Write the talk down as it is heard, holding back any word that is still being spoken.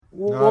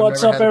No,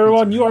 What's up,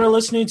 everyone? You are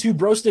listening to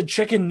Broasted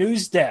Chicken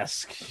News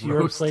Desk.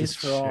 Your place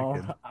for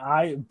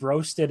all.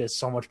 Broasted is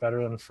so much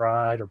better than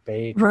fried or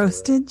baked.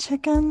 Roasted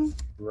chicken?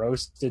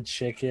 Roasted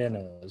chicken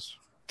is.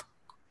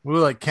 Ooh,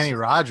 like Kenny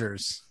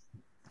Rogers.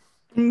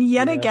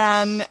 Yet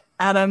again,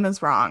 Adam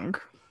is wrong.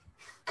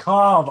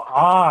 Come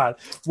on.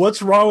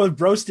 What's wrong with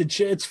roasted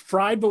chicken? It's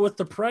fried, but with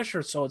the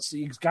pressure. So it's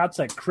got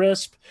that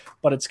crisp,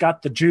 but it's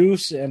got the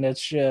juice, and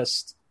it's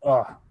just.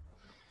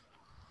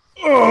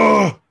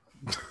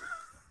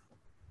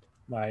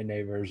 My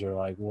neighbors are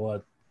like,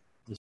 what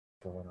is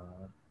going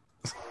on?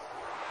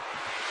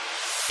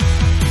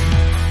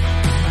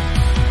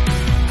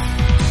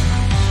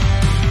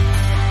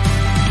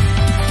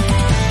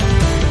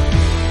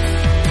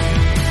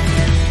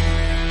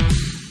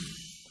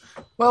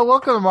 Well,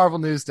 welcome to Marvel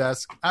News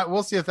Desk.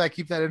 We'll see if I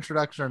keep that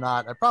introduction or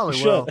not. I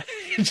probably will.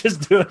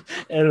 Just do it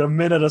in a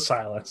minute of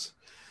silence.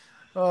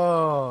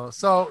 Oh,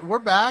 so we're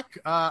back.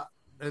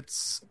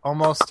 It's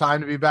almost time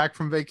to be back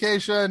from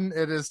vacation.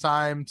 It is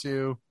time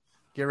to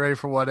get ready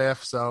for What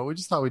If. So we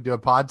just thought we'd do a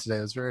pod today.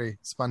 It was very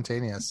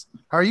spontaneous.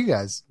 How are you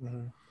guys?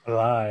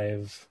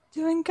 Alive.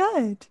 Doing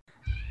good.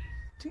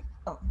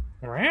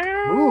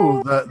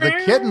 Ooh,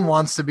 the kitten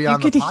wants to be on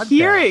the podcast. You could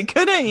hear it,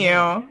 couldn't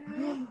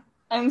you?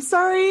 I'm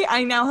sorry.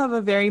 I now have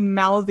a very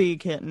mouthy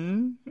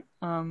kitten.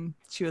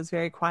 She was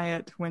very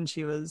quiet when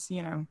she was,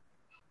 trying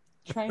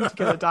to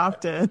get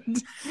adopted.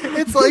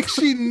 It's like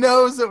she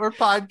knows that we're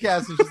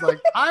podcasting. She's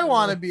like, I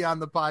want to be on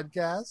the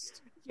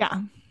podcast.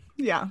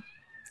 Yeah.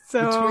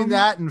 So between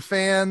that and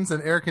fans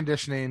and air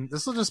conditioning,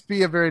 this will just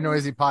be a very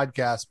noisy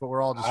podcast, but we're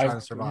all just trying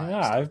to survive.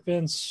 Yeah, I've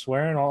been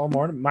swearing all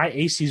morning. My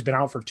AC's been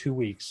out for 2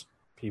 weeks,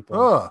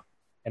 people. Ugh.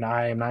 And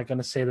I am not going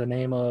to say the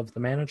name of the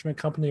management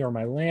company or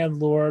my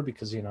landlord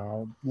because,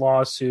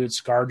 lawsuit,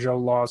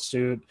 ScarJo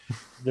lawsuit,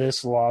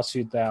 this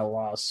lawsuit, that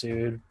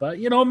lawsuit. But,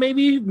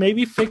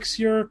 maybe fix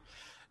your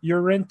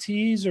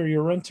rentees or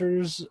your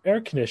renters' air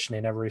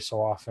conditioning every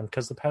so often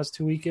because the past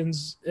 2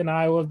 weekends in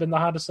Iowa have been the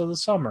hottest of the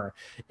summer.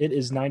 It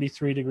is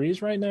 93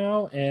 degrees right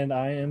now, and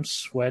I am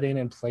sweating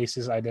in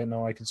places I didn't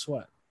know I could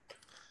sweat.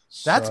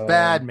 That's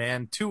bad,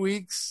 man. 2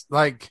 weeks?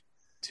 Like,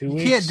 2 you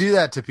weeks. can't do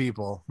that to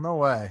people. No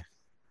way.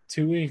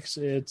 2 weeks.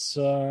 It's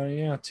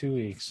 2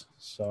 weeks.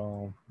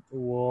 So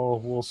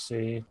we'll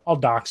see. I'll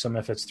dox them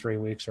if it's 3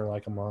 weeks or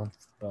like a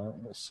month, but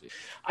we'll see.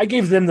 I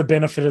gave them the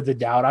benefit of the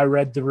doubt. I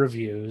read the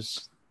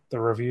reviews. The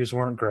reviews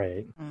weren't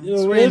great.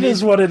 It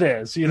is what it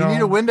is. You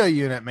need a window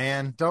unit,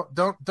 man.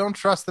 Don't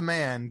trust the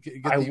man.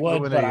 I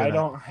would, but I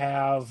don't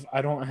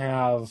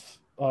have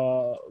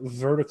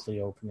vertically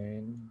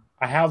opening.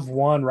 I have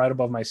one right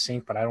above my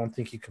sink, but I don't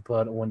think you could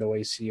put a window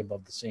AC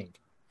above the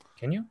sink.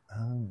 Can you?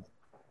 Oh.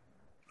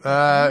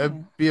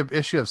 It'd be an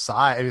issue of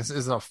size.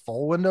 Is it a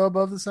full window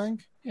above the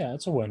sink? Yeah,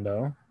 it's a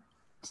window.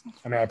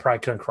 I mean, I probably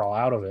couldn't crawl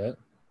out of it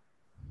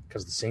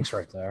because the sink's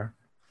right there.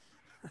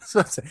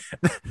 So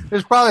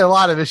there's probably a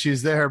lot of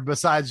issues there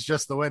besides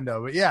just the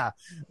window, but yeah.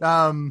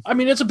 I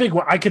mean, it's a big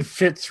one. I could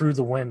fit through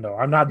the window.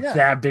 I'm not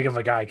that big of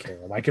a guy,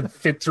 Caleb. I could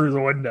fit through the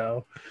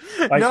window.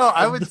 No,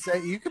 I would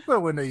say you could put a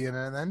window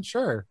unit in then,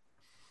 sure.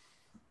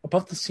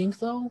 Above the sink,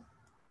 though?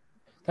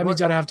 That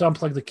means I'd have to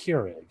unplug the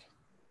Keurig.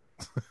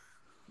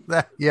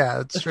 Yeah,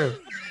 that's true.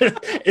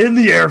 In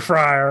the air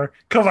fryer.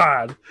 Come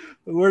on.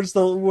 Where's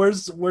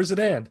it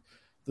end?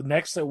 The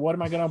next, what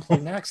am I going to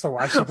unplug next? The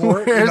life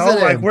support?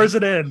 Where's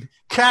it end?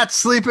 Cats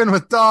sleeping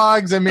with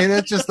dogs. I mean,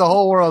 it's just the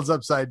whole world's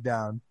upside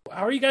down.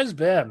 How are you guys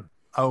been?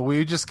 Oh,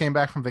 we just came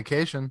back from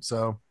vacation,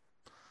 so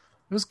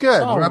it was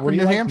good. We're up in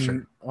New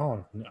Hampshire.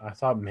 Oh, I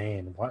thought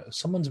Maine.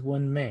 Someone's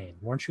in Maine.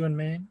 Weren't you in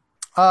Maine?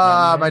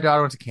 My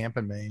daughter went to camp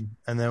in Maine,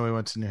 and then we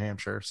went to New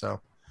Hampshire,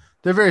 so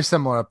they're very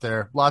similar up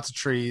there. Lots of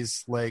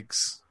trees,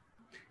 lakes.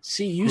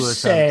 See, you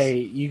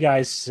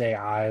guys say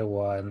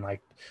Iowa, and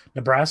like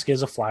Nebraska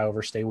is a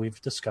flyover state.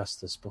 We've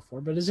discussed this before,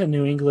 but isn't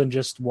New England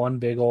just one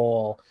big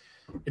ol'?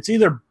 It's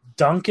either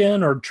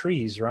Duncan or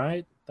trees,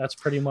 right? That's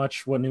pretty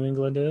much what New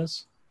England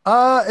is.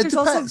 There's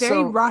also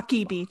very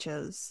rocky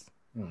beaches.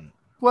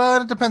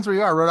 Well, it depends where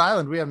you are. Rhode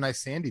Island, we have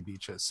nice sandy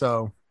beaches,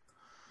 so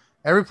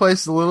every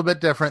place is a little bit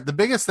different. The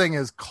biggest thing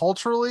is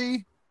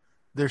culturally,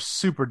 they're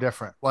super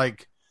different.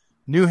 Like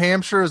New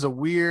Hampshire is a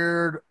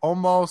weird,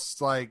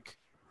 almost like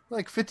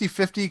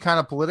 50-50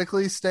 kind of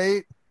politically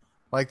state.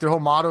 Like their whole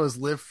motto is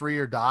live free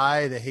or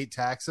die. They hate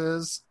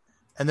taxes.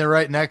 And they're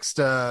right next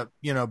to,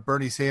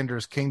 Bernie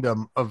Sanders'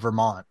 kingdom of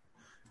Vermont.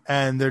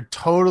 And they're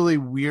totally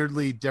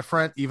weirdly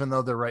different, even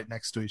though they're right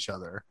next to each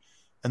other.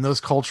 And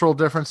those cultural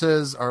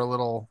differences are a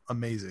little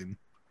amazing,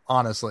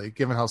 honestly,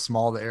 given how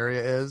small the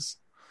area is.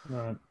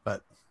 Right.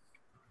 But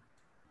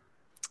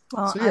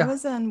I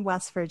was in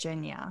West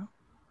Virginia,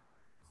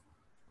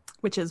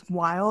 which is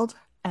wild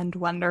and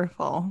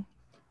wonderful.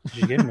 Did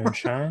you get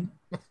moonshine?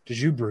 Did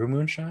you brew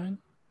moonshine?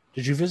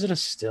 Did you visit a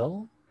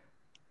still?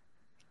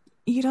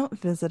 You don't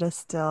visit a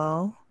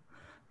still.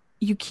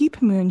 You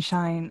keep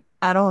moonshine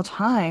at all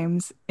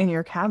times in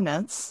your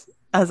cabinets,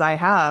 as I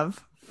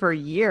have for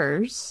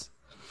years.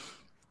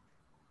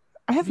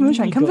 I have You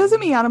moonshine. need Come to- visit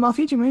me, Adam. I'll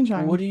feed you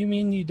moonshine. What do you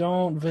mean you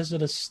don't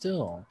visit a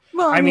still?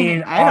 Well, I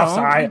mean,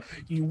 I don't.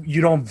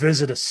 you don't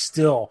visit a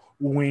still.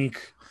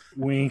 Wink,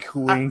 wink,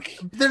 wink.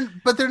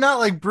 But they're not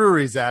like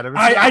breweries, Adam.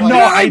 It's I not know,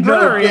 like- I know.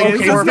 breweries. Okay,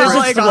 It's not visit's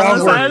like the on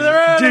the wrong side of the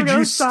road, I'm Did gonna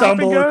you stop and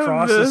stumble go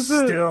across a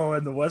visit. still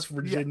in the West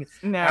Virginia?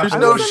 No, There's I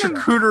no was in a-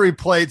 charcuterie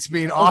plates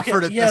being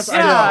offered at yes, this. I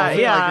know. Yeah, Like,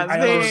 yeah. I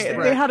They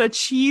understand. had a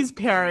cheese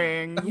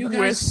pairing You with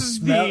guys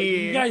smell. the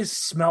You guys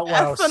smell what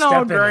I was ethanol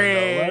stepping in.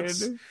 Though.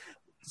 Let's grade.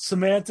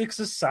 semantics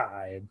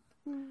aside.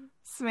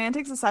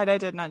 Semantics aside, I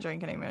did not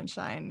drink any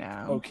moonshine.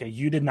 No. Okay,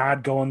 you did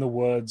not go in the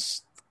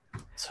woods.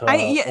 To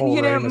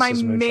You know, old my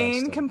Rames's moonshine main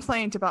still.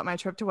 complaint about my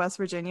trip to West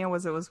Virginia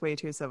was it was way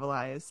too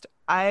civilized.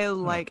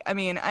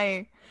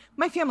 My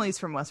family's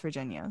from West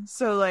Virginia,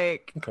 so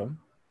like, Okay.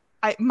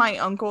 my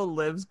uncle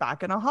lives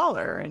back in a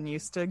holler and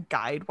used to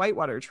guide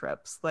whitewater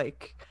trips.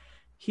 Like,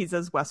 he's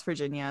as West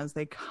Virginia as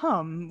they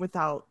come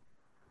without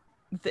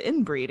the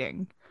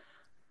inbreeding.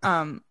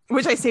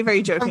 Which I say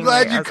very jokingly. I'm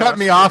glad you as cut a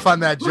me West off on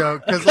Virginian. that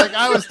joke because, like,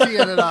 I was teeing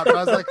it up. I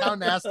was like, "How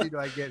nasty do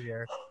I get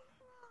here?"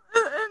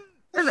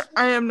 And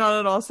I am not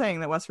at all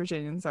saying that West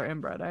Virginians are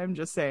inbred. I am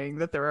just saying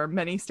that there are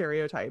many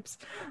stereotypes.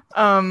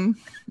 And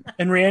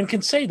Rhiann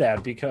can say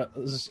that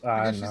because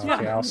no, she's okay, I'll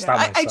Yeah. stop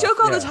I myself.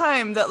 joke all the Yeah.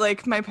 time that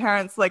like my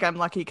parents, like I'm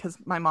lucky because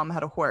my mom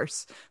had a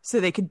horse,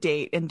 so they could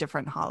date in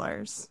different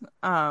hollers.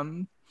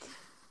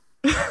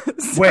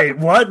 Wait,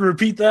 what?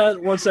 Repeat that.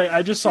 One second.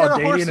 I just She had saw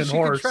a horse dating so and she could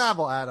horse.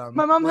 travel, Adam.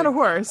 My mom had a Like,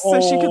 horse, so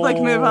she could like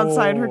move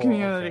outside her Oh,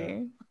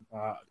 community.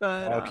 okay.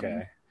 But,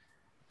 Okay.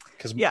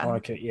 Because yeah.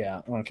 Okay.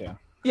 Yeah. Okay.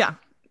 Yeah.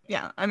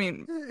 I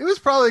mean, It was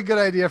probably a good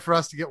idea for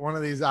us to get one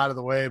of these out of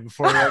the way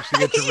before we actually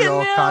get to You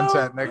real know.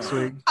 content next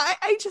week.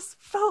 I just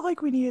felt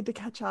like we needed to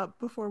catch up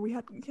before we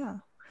had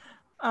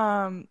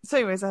So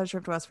anyways, I had a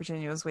trip to West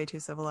Virginia. It was way too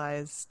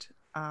civilized.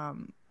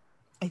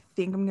 I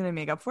think I'm gonna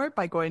make up for it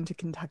by going to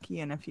Kentucky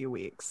in a few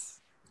weeks.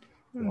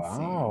 And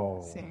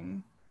Wow.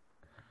 seeing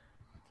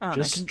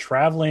Just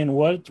traveling.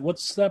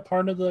 What's that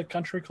part of the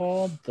country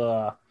called?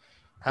 The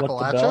what the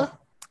Appalachia? belt?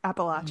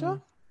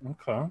 Appalachia.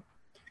 Okay.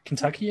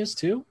 Kentucky is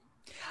too.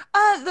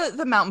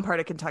 The mountain part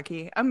of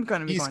Kentucky. I'm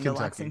going to be East going to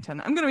Kentucky.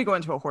 Lexington. I'm going to be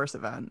going to a horse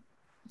event.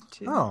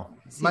 Oh,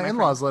 See my my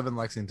in-laws live in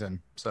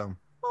Lexington, so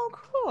Oh,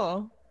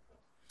 cool.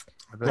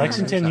 I've been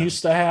Lexington there.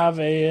 used to have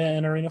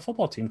an arena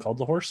football team called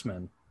the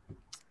Horsemen.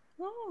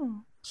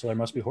 Oh, So there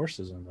must be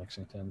horses in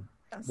Lexington.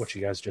 yes. What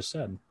you guys just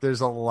said.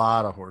 There's a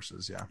lot of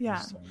horses, yeah.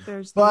 Yeah,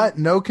 there's. But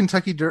no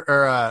Kentucky but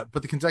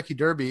the Kentucky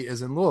Derby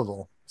is in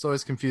Louisville. It's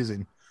always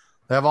confusing.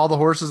 They have all the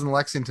horses in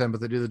Lexington, but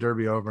they do the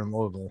Derby over in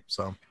Louisville.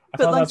 So I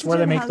thought that's where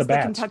they make has the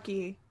bats.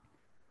 Kentucky.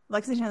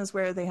 Lexington is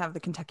where they have the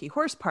Kentucky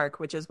Horse Park,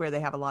 which is where they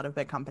have a lot of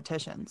big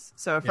competitions.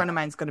 So a friend of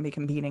mine's going to be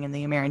competing in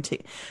the American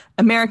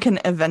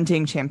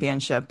Eventing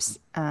Championships,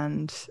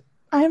 and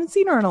I haven't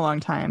seen her in a long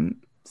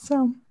time.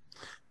 So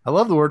I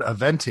love the word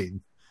eventing.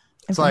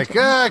 It's like,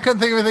 I couldn't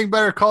think of anything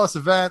better. Call us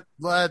event.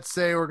 Let's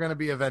say we're going to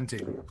be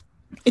eventing.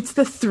 it's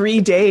the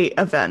 3-day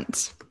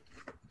event.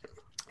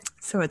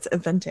 So it's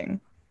eventing.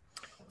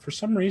 For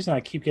some reason,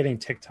 I keep getting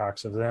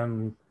TikToks of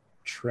them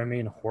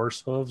trimming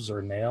horse hooves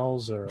or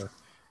nails or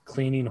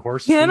cleaning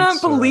horse. Cannot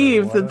feets or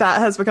believe what. that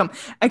has become.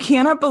 I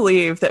cannot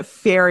believe that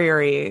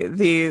farriery,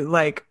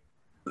 the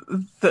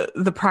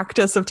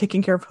practice of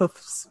taking care of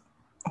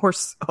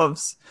horse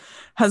hooves,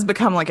 has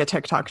become like a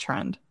TikTok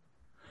trend.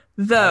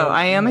 Though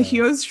I am a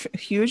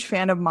huge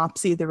fan of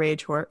Mopsy the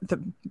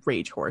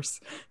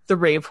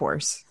rave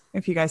horse.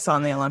 If you guys saw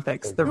in the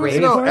Olympics, the There was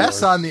rave no horse.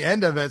 S on the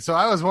end of it, so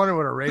I was wondering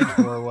what a rage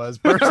war was.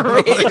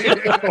 Personally.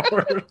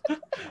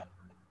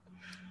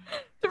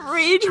 The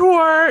rage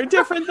whore,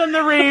 different than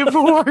the rave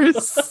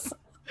horse.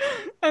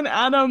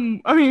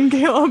 And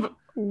Caleb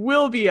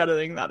will be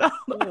editing that out,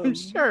 I'm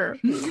sure.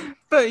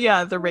 But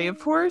yeah, the rave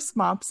horse,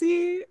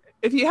 Mopsy.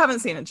 If you haven't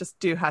seen it, just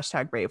do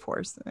 #rave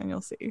horse and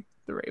you'll see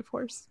the rave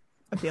horse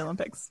at the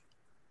Olympics.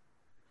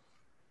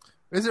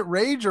 Is it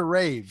rage or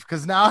rave?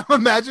 Because now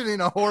I'm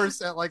imagining a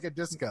horse at like a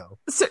disco.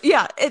 So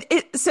yeah,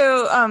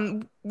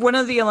 one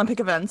of the Olympic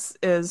events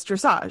is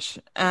dressage,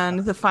 and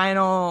the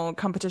final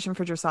competition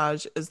for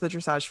dressage is the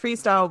dressage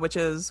freestyle, which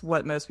is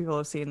what most people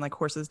have seen, like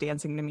horses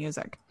dancing to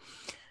music.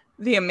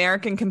 The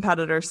American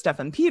competitor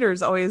Stephen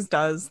Peters always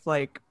does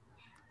like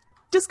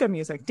disco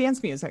music,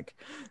 dance music.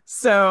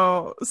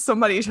 So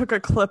somebody took a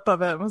clip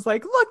of it and was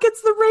like, "Look,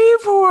 it's the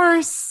rave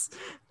horse,"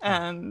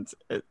 and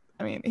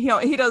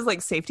he does like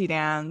safety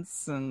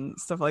dance and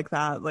stuff like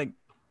that. Like,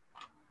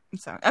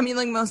 so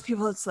like most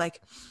people, it's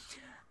like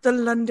the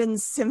London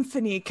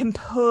Symphony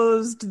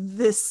composed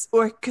this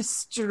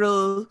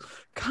orchestral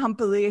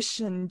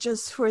compilation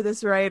just for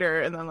this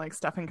writer, and then like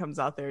Stefan comes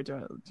out there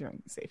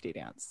doing safety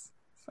dance.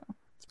 So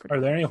it's pretty. Are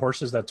there any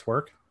horses that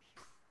twerk?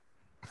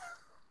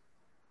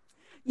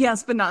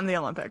 Yes, but not in the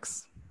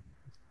Olympics.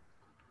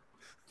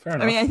 Fair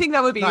enough. I think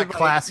that would be Not like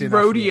classy enough for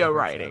the rodeo Olympics,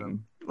 riding.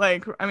 Adam.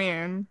 Like,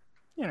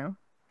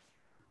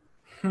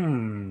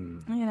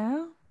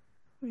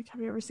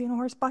 have you ever seen a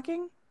horse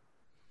bucking?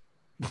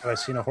 Have I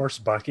seen a horse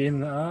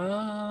bucking?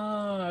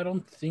 I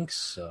don't think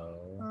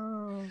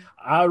so.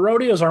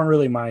 Rodeos aren't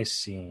really my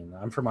scene.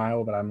 I'm from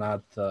Iowa, but I'm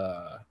not.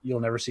 You'll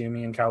never see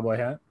me in cowboy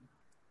hat.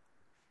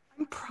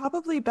 I'm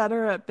probably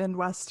better at Bend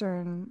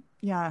Western.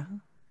 Yeah,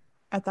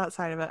 at that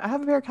side of it. I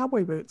have a pair of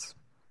cowboy boots.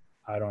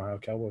 I don't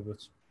have cowboy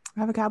boots.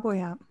 I have a cowboy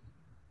hat.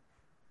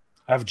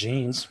 I have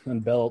jeans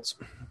and belts.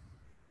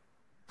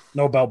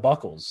 No belt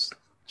buckles.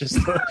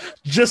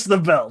 Just the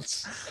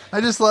belts.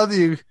 I just love that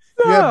you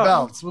have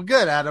belts. Well,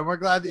 good, Adam. We're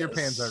glad that your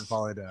pants aren't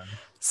falling down.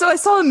 So I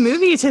saw a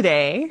movie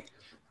today.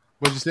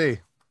 What'd you see?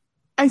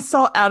 I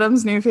saw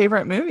Adam's new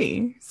favorite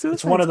movie. Suicide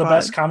It's one of the Squad.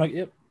 best comic.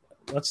 Yep.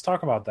 Let's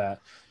talk about that.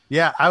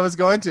 Yeah, I was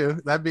going to.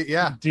 That'd be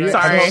Have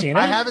Sorry. you seen it?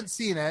 I haven't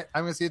seen it.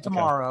 I'm going to see it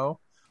tomorrow,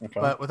 Okay.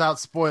 but without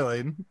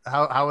spoiling.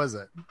 How is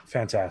it?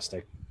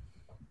 Fantastic.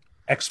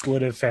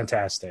 Expletive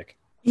fantastic.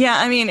 Yeah,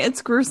 I mean,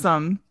 it's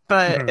gruesome,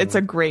 but it's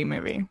a great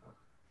movie.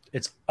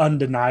 It's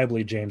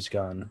undeniably James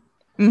Gunn.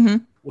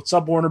 Mm-hmm. What's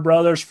up, Warner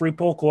Brothers? Free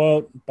pull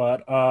quote.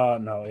 But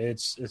no,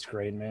 it's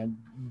great, man.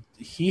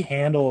 He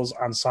handles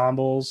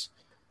ensembles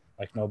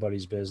like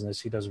nobody's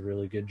business. He does a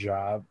really good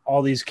job.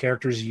 All these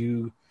characters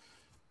you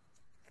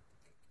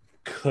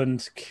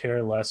couldn't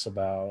care less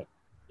about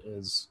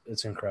it's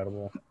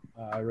incredible.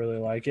 I really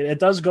like it. It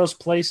does go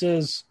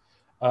places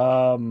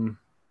that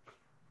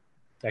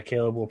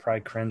Caleb will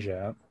probably cringe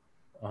at.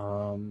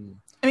 I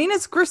mean,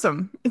 it's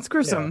gruesome. It's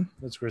gruesome.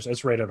 Yeah, it's gruesome.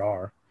 It's rated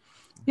R.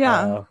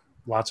 Yeah.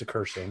 Lots of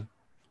cursing,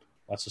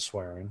 lots of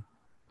swearing.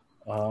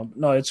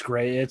 No, it's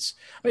great. It's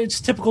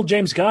typical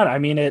James Gunn. I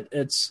mean,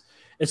 it's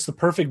the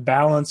perfect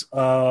balance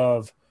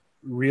of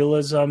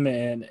realism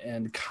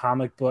and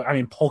comic book. I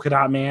mean, Polka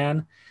Dot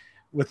Man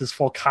with his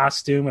full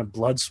costume and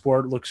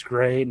Bloodsport looks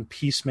great, and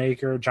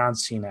Peacemaker, John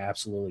Cena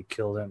absolutely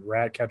killed it.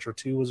 Ratcatcher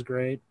 2 was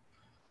great.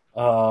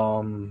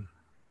 You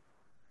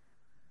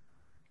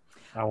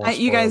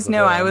guys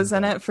know I was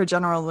in it for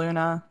General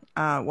Luna,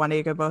 Juan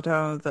Diego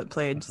Boto that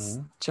played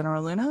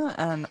General Luna,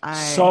 and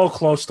so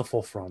close to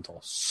full frontal,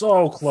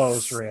 so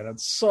close, Rhiannon,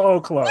 so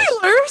close.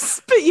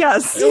 Spoilers, but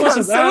yes, It yes,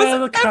 wasn't- it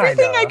was kinda.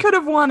 everything I could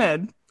have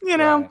wanted. You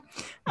know, Right.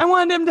 I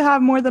wanted him to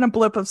have more than a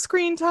blip of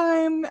screen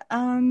time,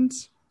 and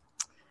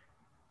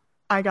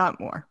I got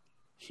more.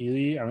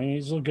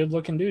 He's a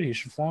good-looking dude. He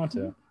should flaunt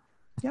it.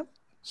 Yep.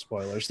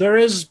 Spoilers. There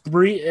is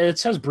it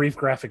says brief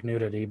graphic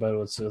nudity, but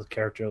it's a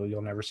character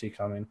you'll never see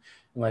coming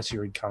unless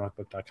you read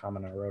comicbook.com,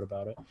 and I wrote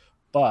about it.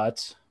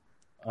 But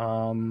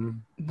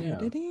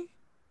Nudity?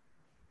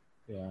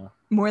 yeah.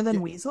 More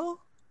than Weasel?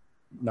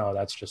 No,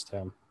 that's just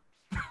him.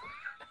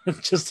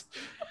 Just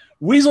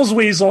Weasel's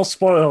Weasel,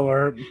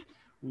 spoiler.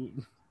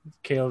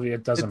 Caleb,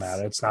 it doesn't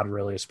matter. It's not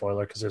really a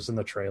spoiler because it's in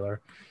the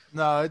trailer.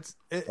 No,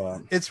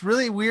 it's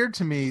really weird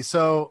to me.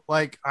 So,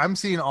 like, I'm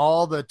seeing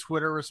all the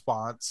Twitter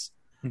response,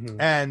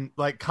 and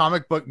like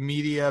comic book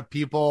media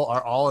people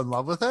are all in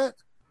love with it.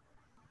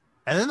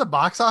 And then the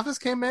box office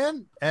came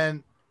in,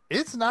 and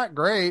it's not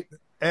great.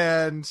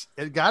 And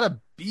it got a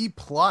B+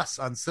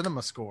 on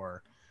Cinema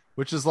Score,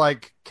 which is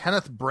like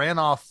Kenneth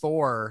Branagh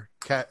Thor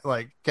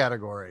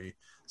category.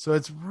 So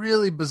it's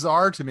really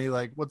bizarre to me,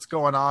 like what's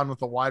going on with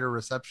the wider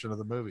reception of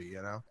the movie,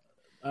 you know?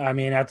 I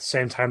mean, at the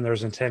same time,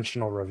 there's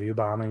intentional review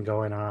bombing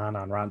going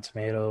on Rotten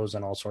Tomatoes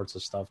and all sorts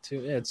of stuff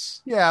too.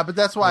 But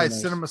that's why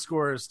Cinema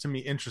Score is to me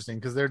interesting,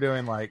 because they're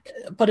doing like.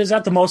 But is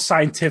that the most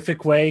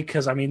scientific way?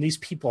 Because I mean, these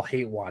people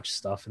hate watch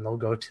stuff, and they'll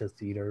go to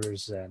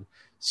theaters and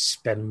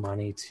spend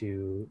money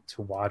to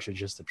watch it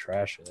just to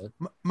trash it.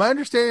 My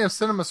understanding of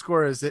Cinema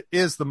Score is it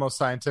is the most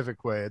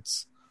scientific way.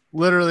 It's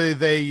literally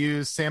they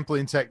use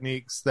sampling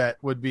techniques that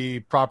would be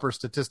proper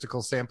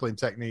statistical sampling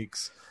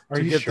techniques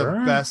to get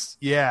the best.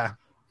 Yeah.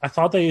 I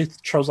thought they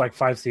chose like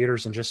 5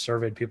 theaters and just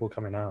surveyed people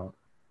coming out.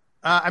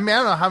 I mean, I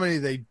don't know how many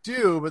they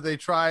do, but they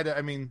try to.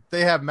 I mean,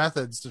 they have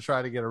methods to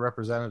try to get a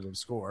representative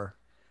score.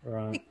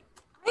 Right.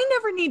 I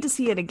never need to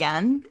see it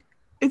again.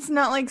 It's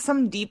not like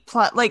some deep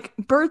plot, like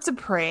Birds of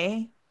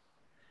Prey.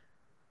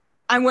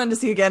 I wanted to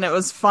see again. It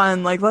was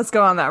fun. Like, let's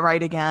go on that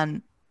ride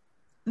again.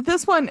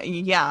 This one,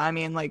 yeah. I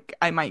mean, like,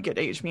 I might get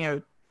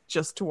HBO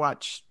just to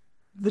watch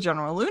the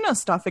General Luna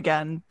stuff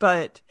again,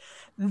 but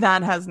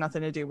that has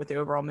nothing to do with the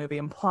overall movie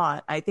and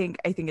plot. I think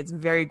it's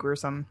very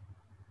gruesome.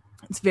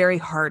 It's very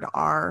hard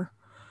R.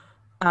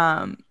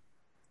 And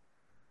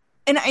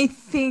I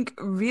think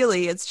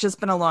really it's just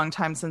been a long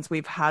time since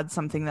we've had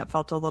something that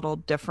felt a little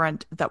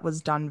different that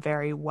was done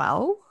very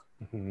well.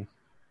 Mm-hmm.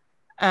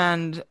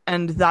 And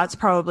that's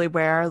probably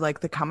where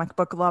like the comic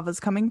book love is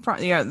coming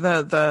from. Yeah,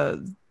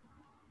 the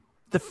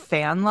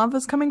fan love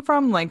is coming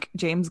from. Like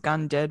James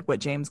Gunn did what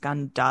James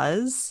Gunn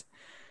does.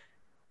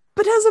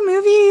 But as a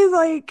movie,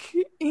 like,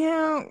 you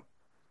know,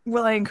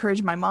 will I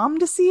encourage my mom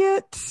to see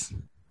it?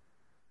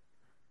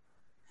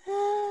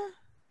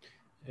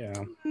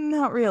 Yeah.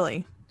 Not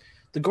really.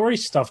 The gory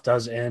stuff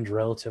does end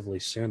relatively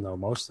soon, though.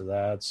 Most of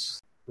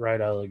that's right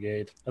out of the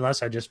gate.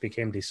 Unless I just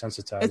became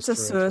desensitized. It's a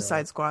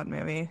Suicide Squad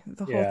movie.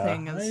 The whole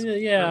thing is...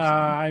 Yeah,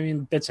 I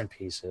mean, bits and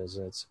pieces.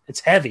 It's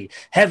heavy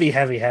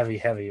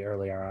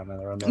earlier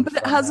on. But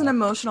it has an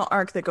emotional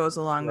arc that goes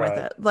along with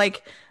it.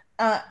 Like,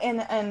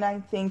 And I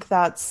think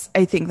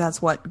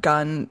that's what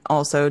Gunn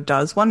also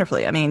does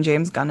wonderfully. I mean,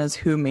 James Gunn is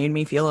who made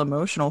me feel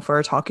emotional for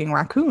a talking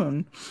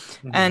raccoon,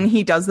 Mhm. and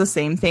he does the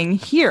same thing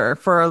here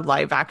for a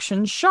live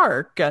action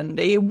shark and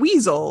a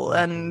weasel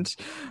and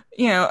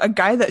a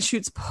guy that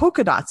shoots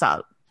polka dots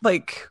out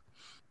like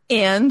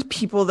and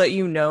people that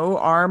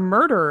are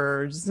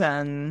murderers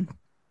and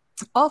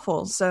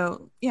awful.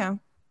 So Yeah.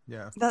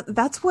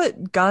 that's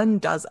what Gunn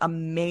does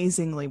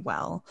amazingly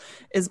well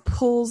is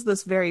pulls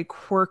this very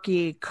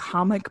quirky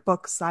comic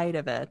book side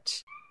of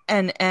it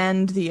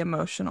and the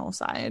emotional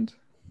side.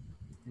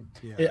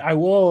 Yeah. I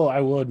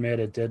will admit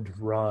it did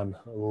run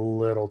a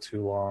little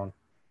too long.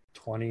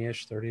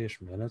 20-ish, 30-ish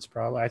minutes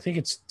probably. I think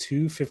it's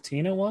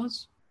 2:15 it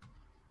was.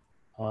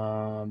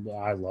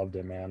 I loved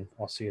it, man.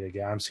 I'll see it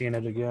again. I'm seeing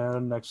it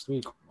again next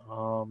week.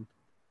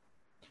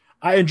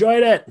 I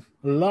enjoyed it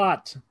a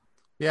lot.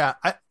 Yeah.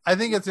 I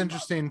think it's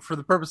interesting for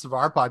the purpose of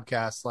our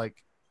podcast.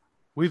 Like,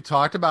 we've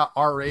talked about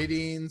our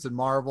ratings and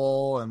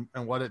Marvel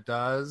and what it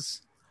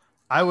does.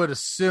 I would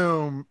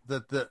assume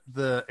that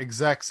the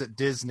execs at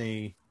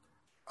Disney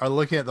are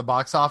looking at the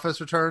box office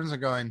returns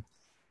and going,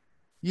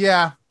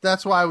 yeah,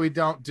 that's why we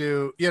don't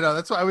do,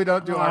 that's why we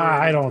don't do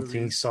R-rated I don't movies.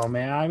 think so,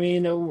 man. I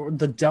mean,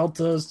 the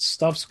Delta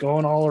stuff's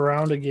going all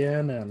around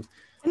again, and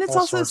And it's all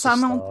also sorts of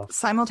stuff.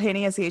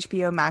 simultaneous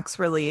HBO Max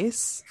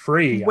release,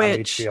 Free on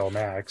which HBO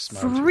Max.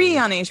 mind free you.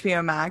 on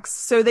HBO Max.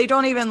 So they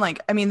don't even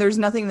there's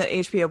nothing that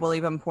HBO will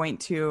even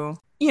point to.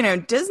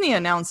 Disney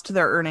announced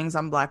their earnings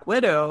on Black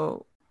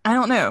Widow. I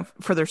don't know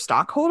for their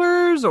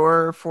stockholders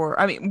or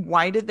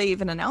why did they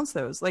even announce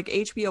those? Like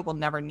HBO will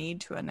never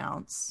need to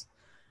announce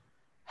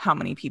how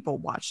many people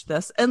watched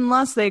this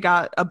unless they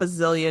got a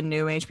bazillion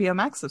new HBO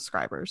Max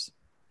subscribers.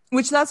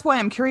 Which that's why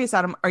I'm curious,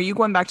 Adam. Are you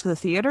going back to the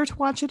theater to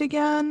watch it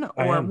again,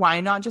 I or am. why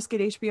not just get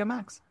HBO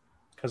Max?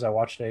 Because I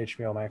watched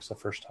HBO Max the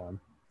first time,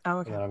 Oh,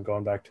 and then okay. I'm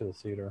going back to the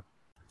theater.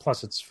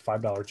 Plus, it's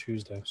 $5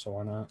 Tuesday, so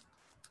why not?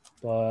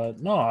 But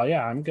no,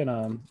 yeah,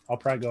 I'll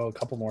probably go a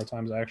couple more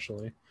times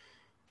actually,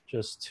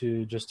 just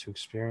to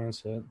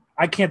experience it.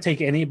 I can't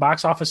take any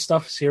box office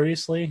stuff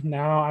seriously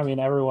now. I mean,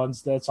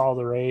 that's all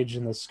the rage,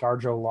 and the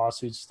ScarJo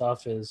lawsuit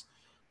stuff is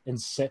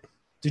insane.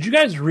 Did you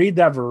guys read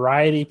that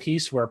Variety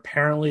piece where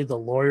apparently the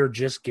lawyer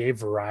just gave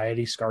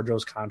Variety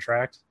ScarJo's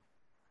contract,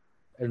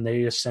 and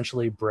they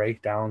essentially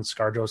break down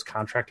ScarJo's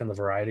contract in the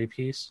Variety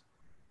piece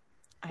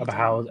I about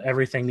how didn't.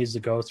 everything needs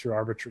to go through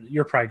arbitration?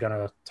 You're probably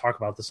gonna talk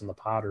about this in the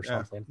pod or Yeah.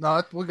 something.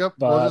 No, we'll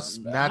But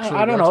just naturally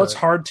I don't go know. to It's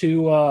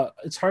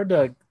it. hard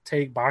to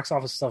take box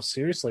office stuff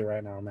seriously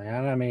right now,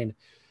 man. I mean,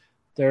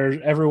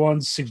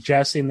 everyone's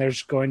suggesting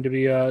there's going to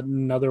be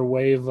another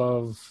wave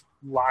of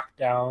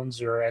lockdowns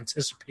or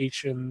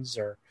anticipations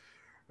or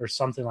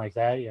something like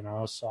that,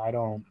 So I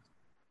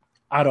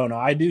don't know.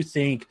 I do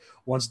think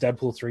once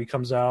Deadpool 3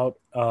 comes out,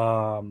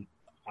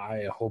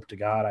 I hope to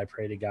God, I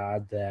pray to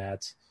God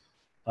that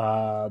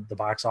the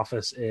box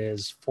office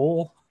is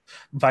full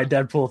by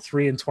Deadpool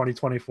 3 in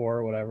 2024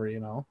 or whatever.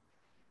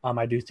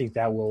 I do think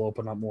that will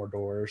open up more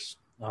doors.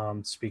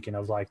 Speaking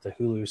of like the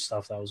Hulu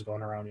stuff that was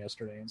going around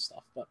yesterday and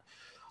stuff, but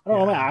I don't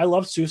know, man. I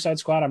love Suicide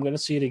Squad. I'm going to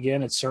see it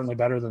again. It's certainly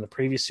better than the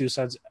previous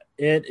Suicides.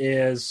 It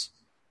is.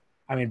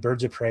 I mean,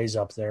 Birds of Prey's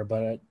up there,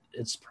 but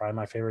it's probably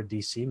my favorite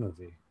DC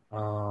movie.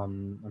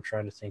 I'm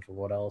trying to think of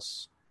what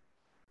else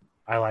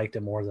I liked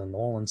it more than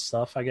Nolan's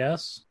stuff, I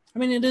guess. I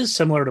mean, it is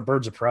similar to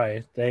Birds of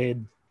Prey. They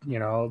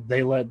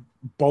let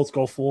both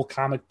go full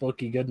comic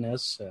booky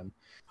goodness, and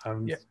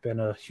I've been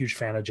a huge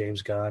fan of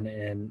James Gunn,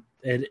 and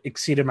it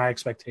exceeded my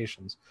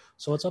expectations.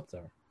 So it's up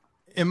there.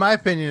 In my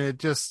opinion,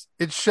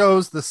 it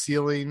shows the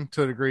ceiling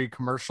to a degree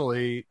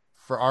commercially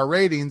for our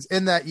ratings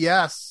in that,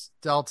 yes,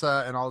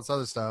 Delta and all this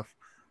other stuff,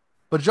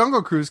 but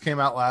Jungle Cruise came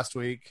out last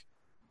week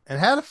and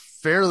had a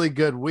fairly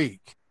good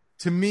week.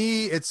 To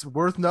me, it's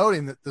worth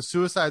noting that the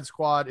Suicide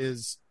Squad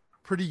is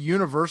pretty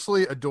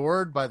universally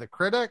adored by the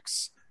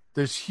critics.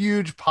 There's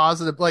huge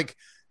positive,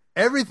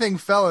 everything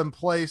fell in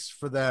place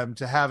for them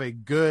to have a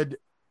good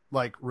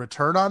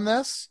return on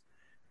this,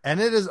 and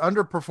it is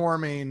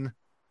underperforming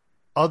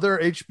other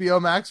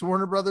HBO Max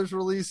Warner Brothers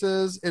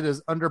releases. It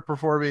is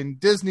underperforming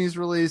Disney's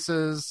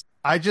releases.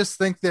 I just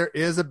think there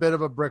is a bit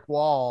of a brick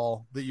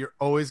wall that you're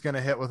always going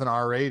to hit with an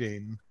R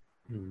rating.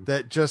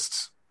 That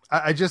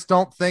I just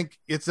don't think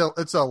it's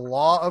a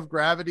law of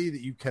gravity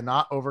that you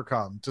cannot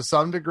overcome. To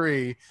some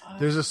degree,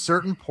 there's a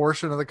certain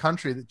portion of the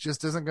country that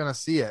just isn't going to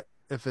see it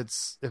if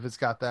it's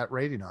got that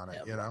rating on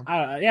it,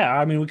 Yeah,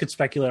 I mean, we could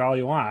speculate all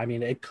you want. I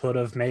mean, it could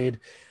have made.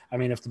 I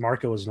mean, if the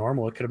market was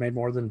normal, it could have made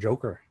more than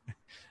Joker.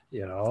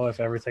 If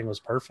everything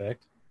was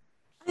perfect.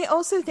 I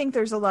also think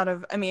there's a lot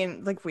of,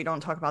 we don't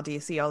talk about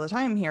DC all the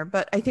time here,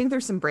 but I think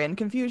there's some brand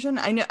confusion.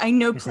 I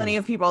know plenty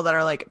of people that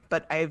are like,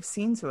 but I've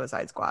seen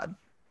Suicide Squad.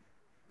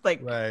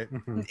 Right.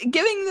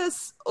 Giving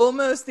this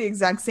almost the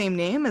exact same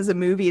name as a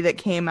movie that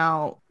came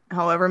out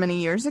however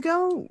many years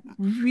ago,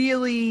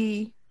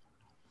 really.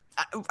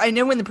 I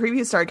know when the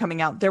previews started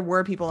coming out, there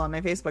were people on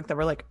my Facebook that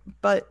were like,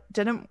 but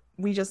didn't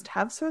we just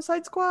have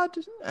Suicide Squad?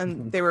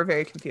 And they were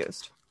very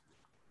confused.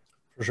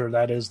 For sure,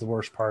 that is the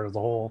worst part of the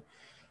whole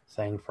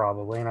thing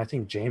probably, and I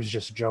think James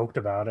just joked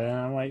about it, and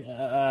I'm like,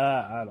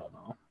 I don't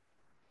know.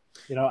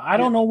 I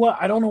don't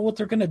know what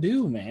they're gonna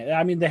do, man.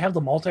 I mean, they have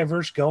the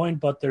multiverse going,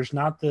 but there's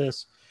not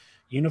this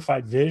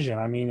unified vision.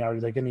 I mean, are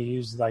they going to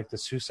use like the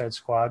Suicide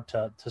Squad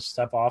to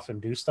step off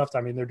and do stuff? I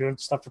mean, they're doing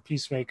stuff for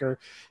Peacemaker,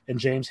 and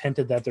James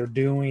hinted that they're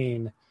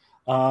doing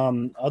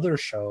other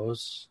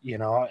shows.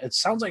 It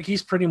sounds like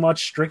he's pretty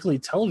much strictly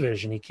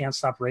television. He can't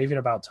stop raving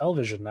about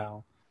television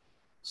now.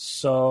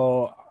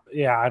 So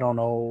yeah, I don't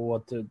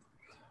know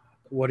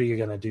what are you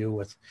going to do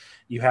with,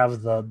 you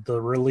have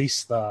the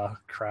release the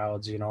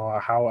crowds,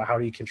 how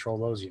do you control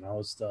those?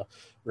 It's the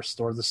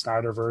restore the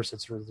Snyderverse,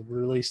 it's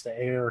release the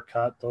Ayer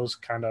cut, those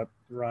kind of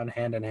run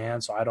hand in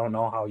hand. So I don't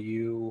know how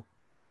you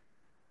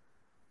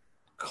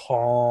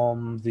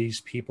calm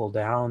these people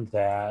down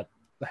that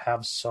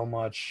have so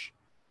much,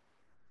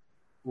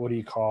 what do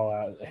you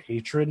call it,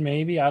 hatred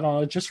maybe? I don't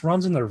know. It just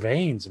runs in their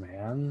veins,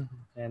 man.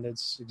 And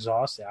it's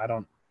exhausting. I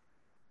don't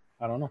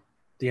know.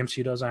 The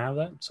MCU doesn't have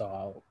that,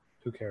 so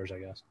who cares, I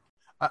guess.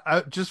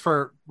 I just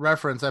for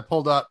reference, I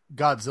pulled up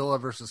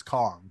Godzilla versus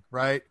Kong,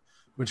 right?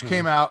 Which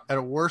came out at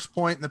a worse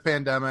point in the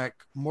pandemic,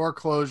 more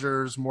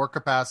closures, more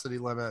capacity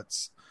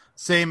limits,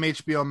 same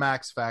HBO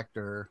Max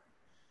factor.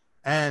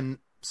 And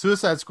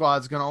Suicide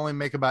Squad is going to only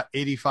make about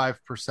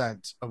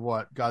 85% of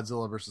what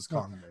Godzilla versus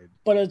Kong made.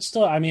 But it's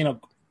still, I mean,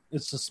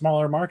 it's a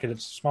smaller market.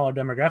 It's a smaller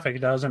demographic. It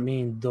doesn't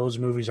mean those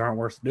movies aren't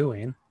worth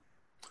doing.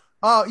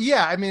 Oh,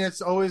 yeah. I mean,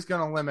 it's always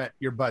going to limit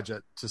your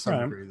budget to some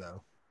degree,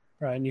 though.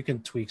 Right, and you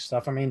can tweak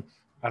stuff. I mean,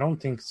 I don't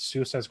think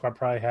Suicide Squad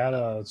probably had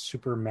a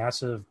super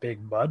massive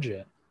big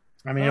budget.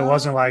 I mean, it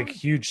wasn't like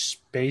huge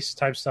space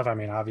type stuff. I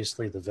mean,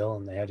 obviously the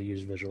villain they had to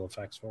use visual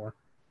effects for.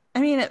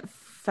 I mean, it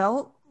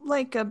felt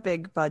like a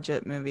big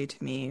budget movie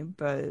to me,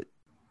 but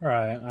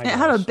right, it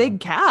had a big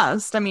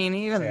cast. I mean,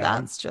 even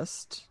that's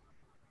just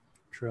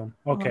true.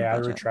 Okay, I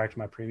retract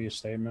my previous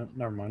statement.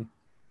 Never mind.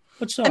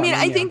 But so,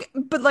 I think,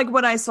 but like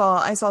what I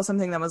saw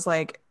something that was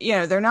like,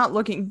 they're not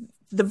looking.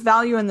 The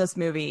value in this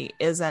movie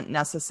isn't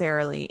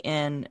necessarily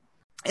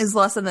is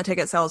less than the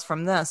ticket sales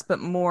from this, but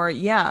more,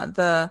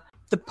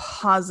 the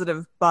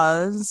positive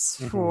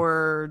buzz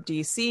for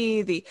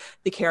DC,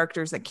 the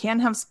characters that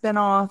can have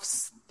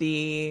spinoffs,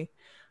 the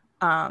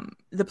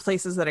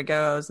places that it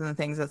goes and the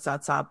things it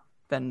sets up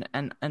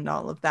and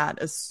all of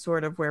that is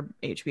sort of where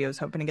HBO is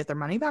hoping to get their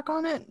money back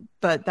on it.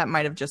 But that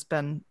might have just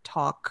been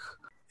talk.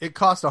 It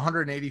cost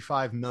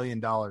 $185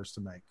 million to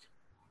make.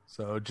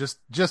 So just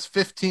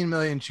 $15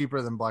 million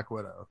cheaper than Black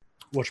Widow.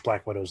 Which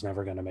Black Widow's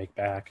never going to make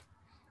back.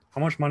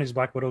 How much money is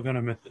Black Widow going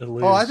to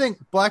lose? Oh, I think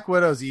Black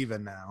Widow's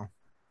even now.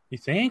 You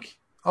think?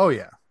 Oh,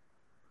 yeah.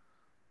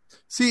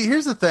 See,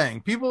 here's the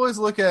thing. People always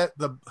look at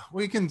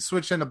we can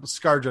switch into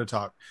ScarJo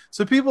talk.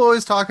 So people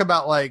always talk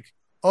about like,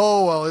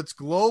 oh, well, it's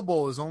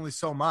global is only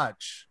so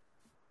much.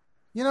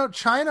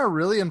 China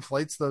really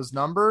inflates those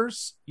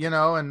numbers,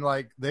 and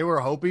like they were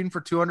hoping for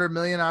 200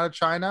 million out of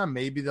China.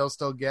 Maybe they'll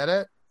still get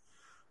it.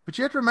 But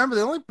you have to remember,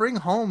 they only bring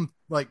home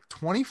like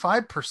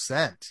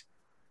 25%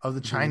 of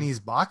the Chinese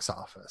box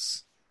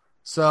office.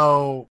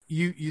 So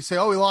you say,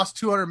 oh, we lost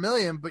 200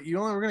 million, but you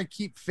only were going to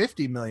keep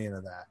 50 million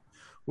of that.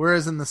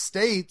 Whereas in the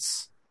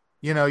States,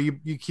 you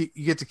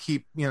get to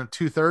keep,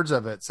 2/3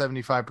 of it,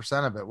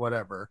 75% of it,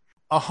 whatever.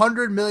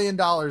 $100 million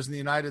in the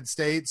United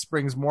States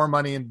brings more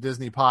money into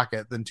Disney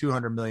pocket than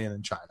 200 million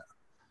in China.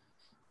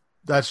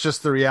 That's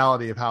just the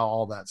reality of how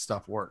all that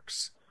stuff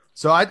works.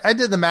 So I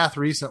did the math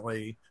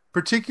recently,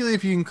 particularly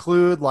if you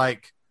include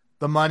like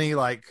the money,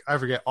 like I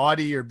forget,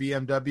 Audi or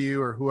BMW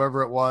or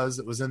whoever it was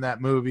that was in that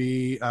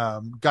movie,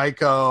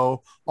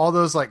 Geico, all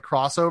those like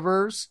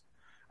crossovers.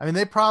 I mean,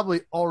 they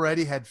probably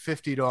already had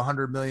 $50 to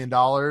 $100 million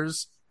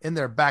in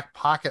their back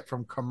pocket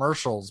from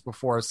commercials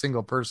before a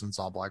single person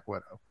saw Black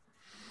Widow.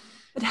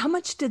 But how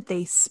much did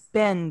they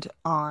spend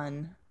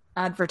on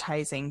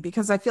advertising?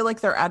 Because I feel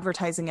like their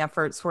advertising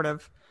efforts sort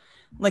of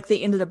like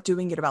they ended up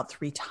doing it about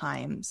 3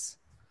 times.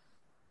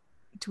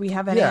 Do we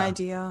have any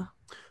idea?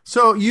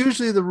 So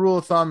usually the rule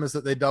of thumb is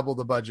that they double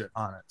the budget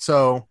on it.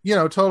 So,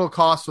 total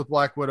cost with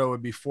Black Widow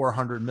would be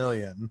 400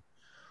 million.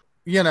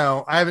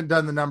 I haven't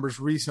done the numbers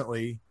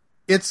recently.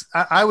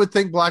 I would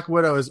think Black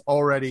Widow is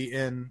already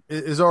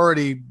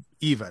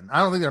even. I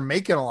don't think they're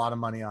making a lot of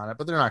money on it,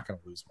 but they're not going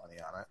to lose money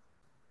on it.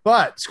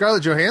 But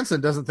Scarlett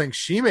Johansson doesn't think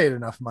she made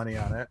enough money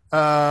on it.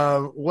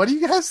 What do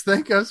you guys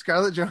think of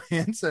Scarlett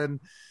Johansson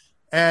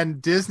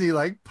and Disney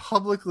like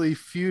publicly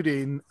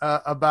feuding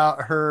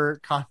about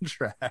her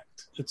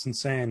contract? It's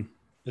insane.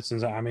 It's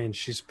insane. I mean,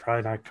 she's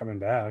probably not coming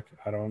back.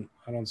 I don't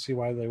see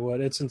why they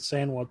would. It's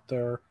insane what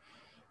they're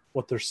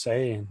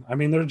saying. I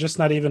mean, they're just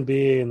not even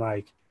being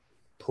like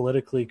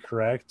politically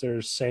correct.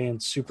 They're saying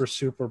super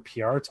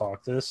PR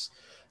talk.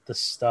 The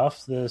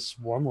stuff this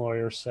one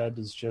lawyer said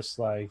is just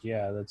like,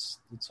 it's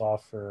all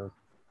for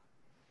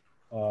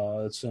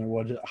it's in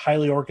what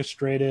highly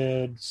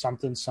orchestrated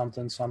something.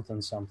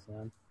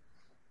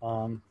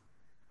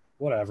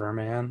 Whatever,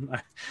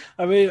 man.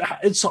 I mean,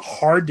 it's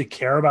hard to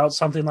care about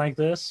something like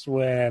this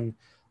when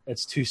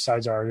it's two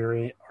sides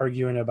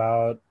arguing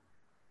about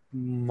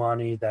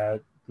money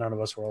that none of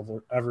us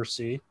will ever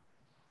see.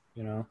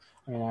 You know,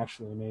 I mean,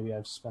 actually, maybe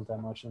I've spent that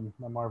much in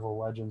the Marvel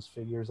Legends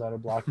figures that are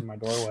blocking my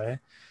doorway.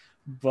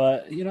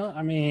 But you know,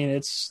 I mean,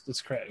 it's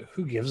crazy.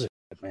 Who gives a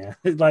shit, man?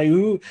 Like,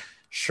 who?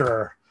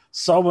 Sure,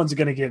 someone's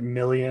gonna get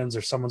millions,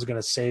 or someone's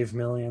gonna save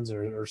millions,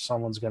 or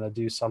someone's gonna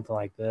do something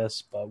like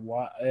this. But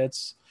what?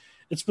 It's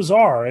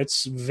bizarre.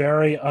 It's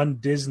very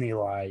un-Disney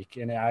like,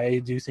 and I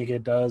do think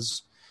it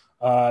does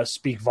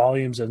speak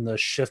volumes in the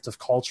shift of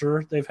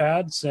culture they've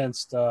had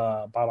since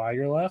Bob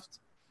Iger left.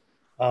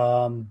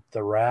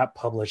 The Wrap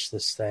published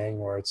this thing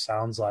where it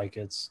sounds like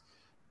it's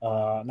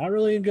not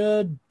really in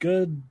good.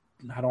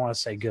 I don't want to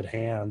say good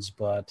hands,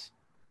 but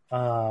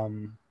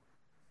doesn't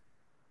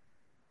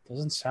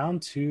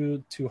sound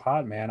too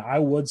hot, man. I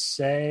would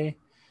say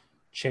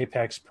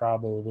Chapek's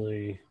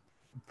probably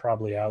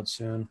out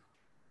soon.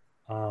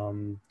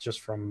 Just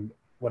from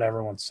what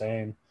everyone's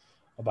saying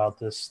about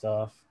this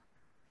stuff.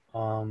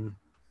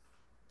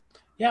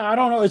 Yeah, I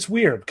don't know. It's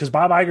weird because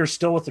Bob Iger's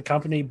still with the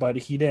company, but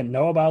he didn't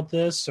know about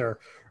this or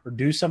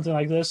do something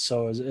like this.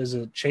 So is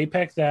it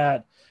Chapek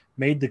that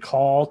made the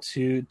call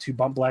to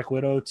bump Black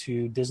Widow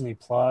to Disney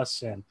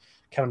Plus, and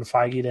Kevin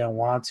Feige didn't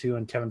want to,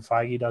 and Kevin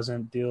Feige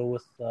doesn't deal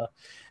with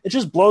it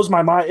just blows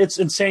my mind. It's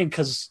insane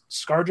because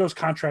ScarJo's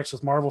contracts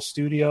with Marvel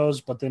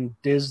Studios, but then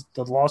the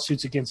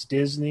lawsuits against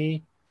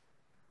Disney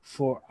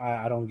for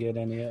I don't get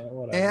any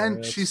whatever.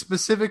 And she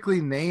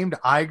specifically named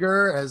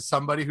Iger as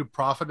somebody who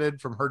profited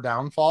from her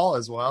downfall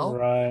as well.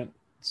 Right.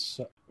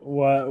 So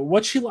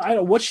what's she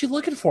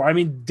looking for? I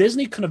mean,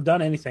 Disney couldn't have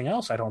done anything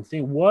else, I don't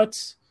think.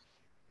 What?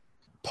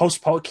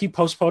 Keep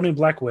postponing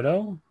Black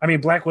Widow? I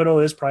mean, Black Widow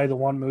is probably the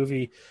one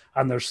movie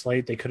on their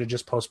slate they could have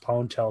just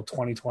postponed till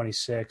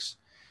 2026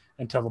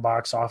 until the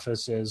box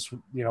office is,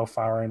 you know,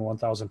 firing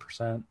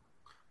 1,000%.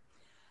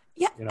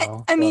 Yeah. You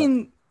know, I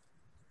mean,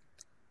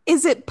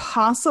 is it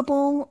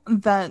possible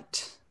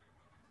that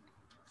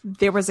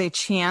there was a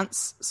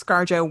chance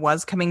ScarJo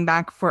was coming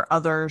back for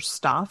other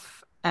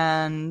stuff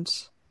and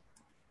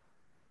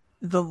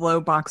the low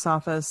box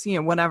office, you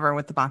know, whatever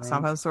with the box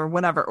office or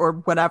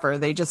whatever,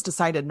 they just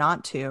decided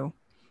not to,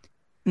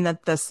 and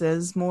that this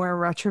is more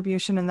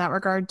retribution in that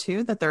regard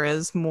too, that there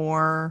is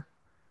more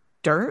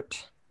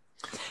dirt?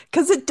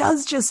 Because it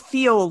does just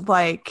feel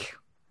like,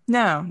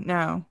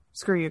 no,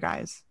 screw you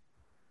guys.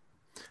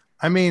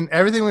 I mean,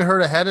 everything we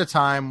heard ahead of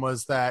time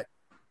was that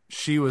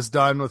she was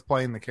done with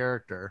playing the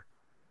character.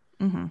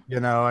 Mm-hmm. You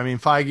know, I mean,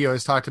 Feige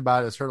always talked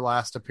about it as her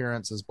last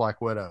appearance as Black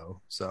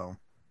Widow. So,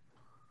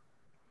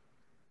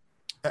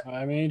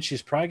 I mean,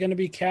 she's probably going to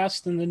be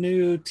cast in the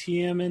new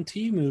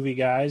TMNT movie,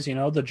 guys. You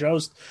know,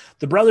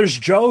 the brothers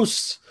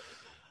Jost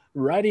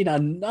writing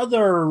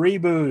another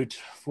reboot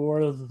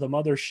for the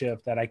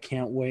mothership that I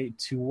can't wait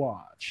to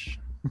watch.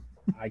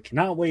 I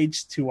cannot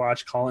wait to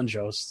watch Colin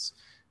Jost's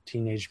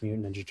Teenage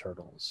Mutant Ninja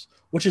Turtles,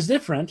 which is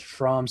different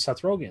from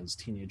Seth Rogen's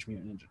Teenage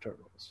Mutant Ninja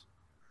Turtles.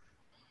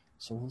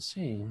 So we'll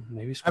see.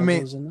 Maybe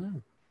ScarJo's in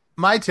there.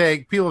 My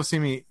take, people have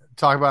seen me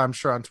talk about it, I'm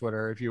sure, on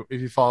Twitter, if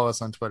you follow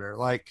us on Twitter.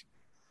 Like,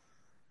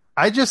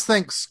 I just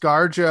think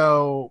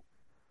ScarJo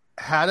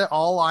had it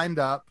all lined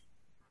up,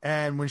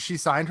 and when she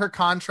signed her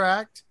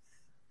contract,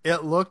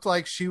 it looked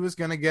like she was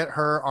going to get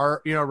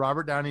her,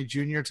 Robert Downey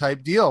Jr.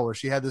 type deal, where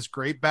she had this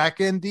great back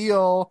end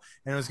deal,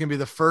 and it was going to be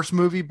the first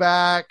movie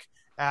back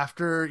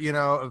after,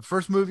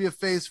 first movie of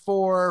Phase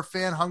 4.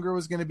 Fan hunger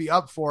was going to be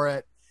up for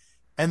it,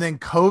 and then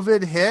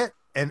COVID hit,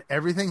 and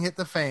everything hit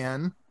the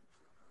fan,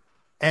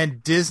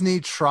 and Disney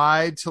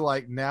tried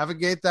to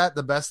navigate that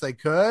the best they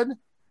could.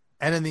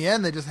 And in the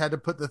end, they just had to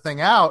put the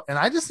thing out. And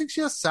I just think she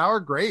has sour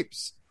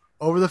grapes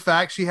over the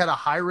fact she had a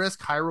high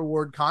risk, high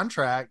reward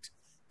contract,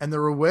 and the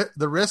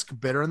risk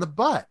bit her in the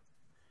butt.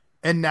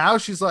 And now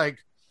she's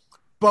like,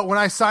 but when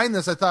I signed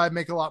this, I thought I'd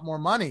make a lot more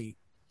money.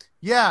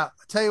 Yeah.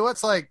 I tell you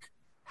what's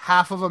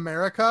half of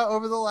America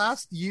over the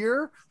last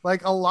year.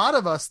 A lot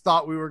of us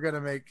thought we were going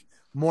to make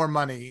more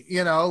money,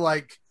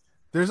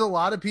 there's a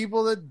lot of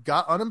people that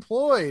got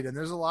unemployed, and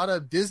there's a lot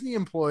of Disney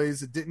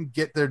employees that didn't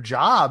get their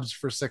jobs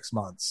for 6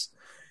 months.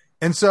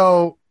 And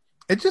so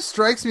it just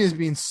strikes me as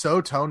being so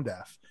tone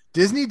deaf.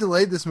 Disney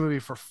delayed this movie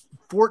for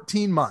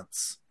 14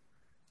 months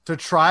to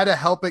try to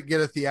help it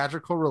get a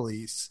theatrical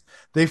release.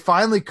 They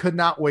finally could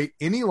not wait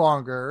any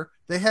longer.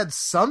 They had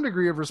some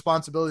degree of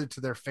responsibility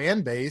to their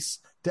fan base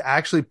to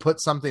actually put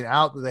something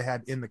out that they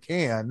had in the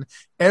can.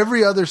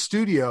 Every other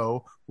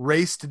studio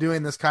raced to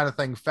doing this kind of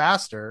thing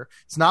faster.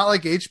 It's not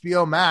like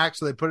HBO Max,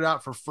 so they put it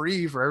out for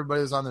free for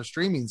everybody who's on their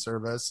streaming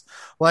service.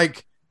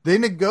 They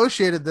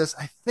negotiated this,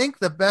 I think,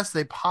 the best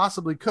they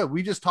possibly could.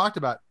 We just talked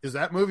about, is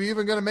that movie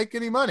even going to make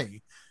any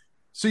money?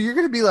 So you're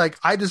going to be like,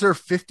 I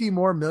deserve $50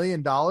 more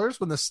million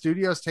when the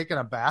studio's taking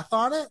a bath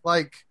on it?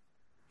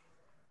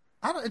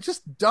 It's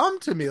just dumb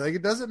to me.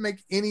 It doesn't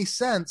make any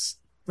sense.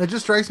 It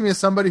just strikes me as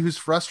somebody who's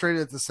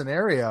frustrated at the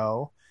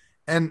scenario.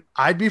 And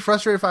I'd be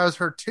frustrated if I was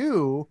her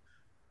too.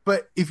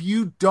 But if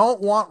you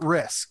don't want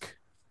risk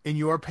in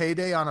your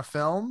payday on a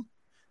film,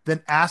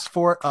 then ask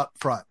for it up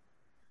front.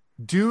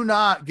 Do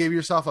not give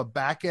yourself a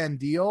back end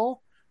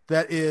deal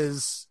that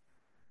is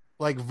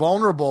like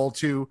vulnerable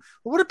to,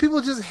 well, what if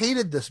people just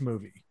hated this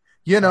movie?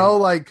 You know,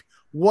 like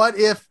what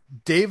if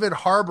David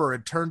Harbour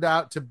had turned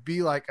out to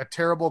be like a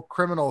terrible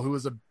criminal who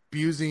was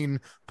abusing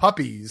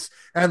puppies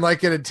and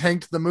like it had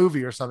tanked the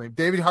movie or something?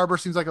 David Harbour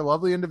seems like a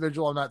lovely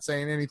individual. I'm not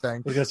saying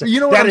anything. But you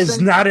know what that is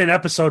saying? Not an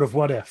episode of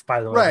What If,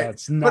 by the way. Right.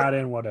 That's not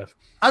in What If.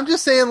 I'm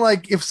just saying,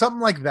 like, if something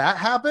like that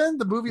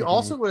happened, the movie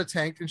also would have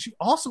tanked and she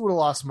also would have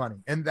lost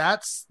money. And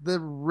that's the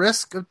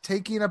risk of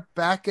taking a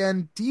back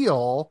end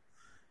deal.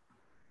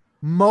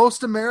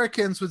 Most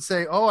Americans would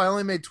say, oh, I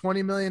only made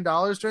 $20 million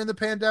during the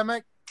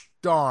pandemic.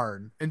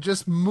 Darn. And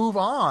just move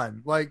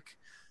on. Like,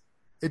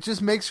 it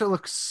just makes her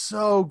look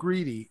so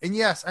greedy. And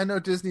yes, I know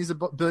Disney's a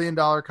 $1 billion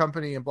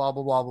company and blah,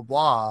 blah, blah, blah,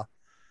 blah.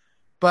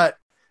 But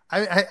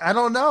I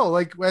don't know.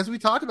 Like, as we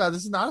talked about,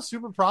 this is not a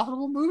super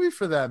profitable movie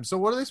for them. So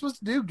what are they supposed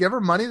to do? Give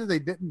her money that they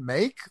didn't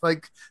make?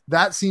 Like,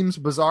 that seems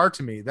bizarre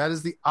to me. That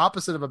is the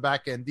opposite of a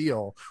back end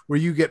deal where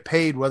you get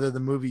paid whether the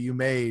movie you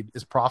made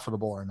is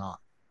profitable or not.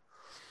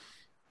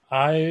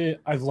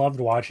 I've loved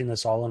watching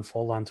this all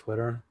unfold on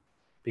Twitter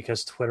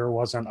because Twitter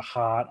wasn't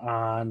hot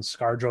on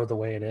ScarJo the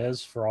way it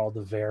is for all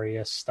the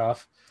various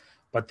stuff.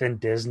 But then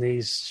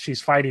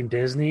she's fighting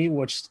Disney,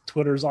 which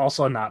Twitter's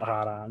also not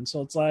hot on.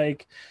 So it's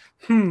like,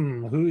 I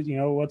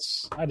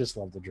just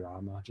love the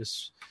drama.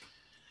 Just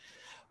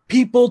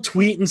people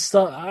tweet and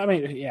stuff. I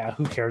mean, yeah,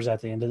 who cares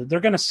at the end of it? They're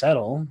going to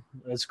settle.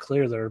 It's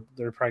clear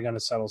they're probably going to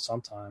settle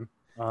sometime.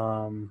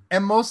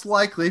 And most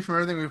likely, from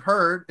everything we've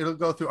heard, it'll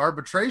go through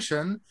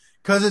arbitration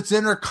because it's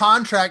in her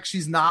contract.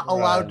 She's not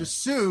allowed to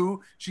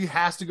sue. She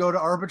has to go to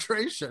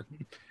arbitration.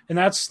 And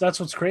that's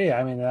what's great.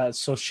 I mean,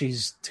 so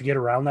she's, to get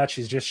around that,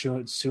 she's just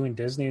suing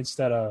Disney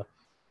instead of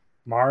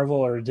Marvel,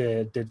 or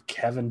did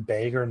Kevin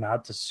beg her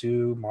not to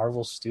sue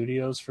Marvel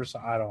Studios for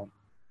some?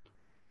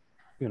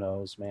 Who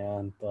knows,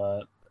 man?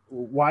 But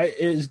why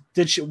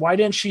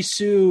didn't she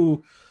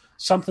sue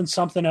something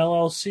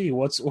LLC?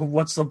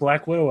 What's the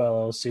Black Widow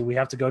LLC? We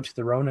have to go to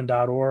the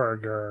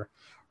Ronin.org or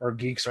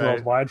Geeks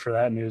Worldwide for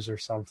that news or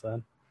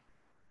something.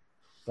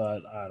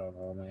 But I don't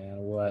know,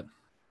 man.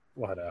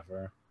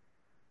 Whatever.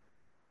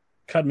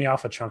 Cut me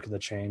off a chunk of the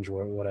change,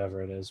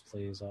 whatever it is,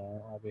 please.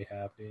 I'll be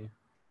happy.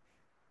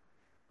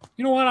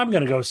 You know what? I'm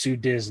going to go sue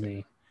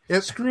Disney.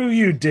 Screw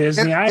you,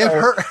 Disney.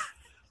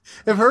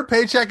 If her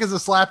paycheck is a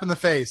slap in the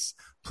face,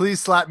 please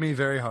slap me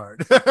very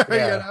hard. Yeah.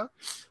 You know?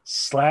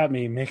 Slap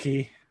me,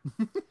 Mickey.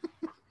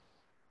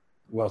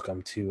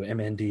 Welcome to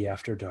MND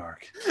After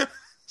Dark.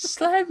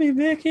 Slap me,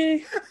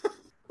 Mickey.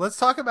 Let's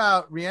talk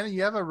about, Rhiannon,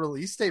 you have a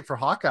release date for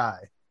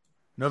Hawkeye.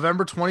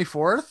 November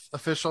 24th,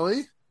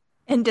 officially.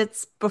 And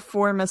it's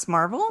before Miss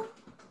Marvel?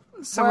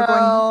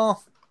 So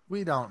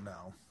we don't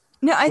know.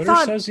 No, Twitter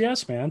thought says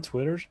yes, man.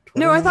 Twitter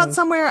no, I thought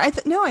somewhere. I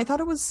thought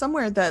it was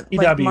somewhere that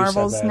like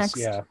Marvel's next.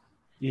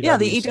 Yeah,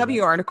 the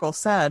EW article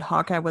said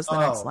Hawkeye was the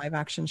next live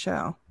action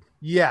show.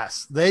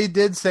 Yes, they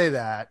did say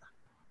that.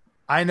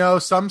 I know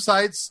some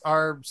sites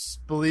are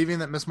believing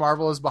that Miss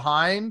Marvel is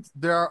behind.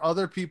 There are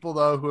other people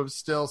though who have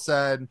still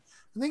said.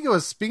 I think it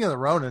was, speaking of the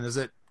Ronin. Is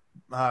it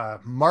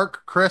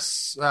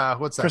Chris?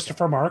 What's that?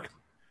 Christopher Mark.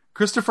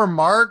 Christopher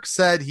Mark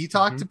said he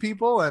talked to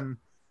people and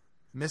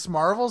Miss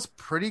Marvel's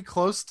pretty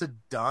close to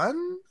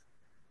done.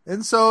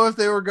 And so if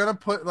they were going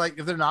to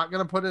if they're not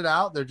going to put it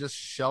out, they're just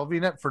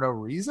shelving it for no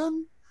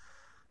reason.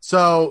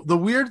 So the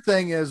weird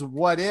thing is,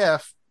 What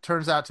If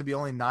turns out to be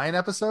only 9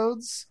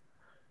 episodes.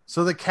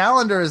 So the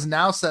calendar is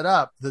now set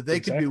up that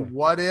they could do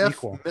What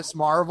If, Miss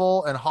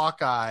Marvel, and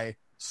Hawkeye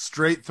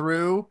straight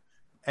through,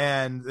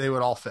 and they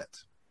would all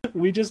fit.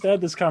 We just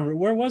had this conversation.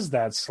 Where was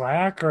that?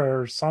 Slack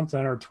or something,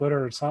 or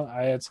Twitter or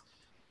something?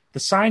 The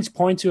signs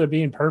point to it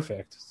being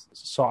perfect.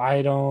 So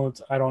I don't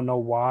know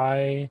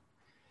why.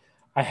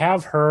 I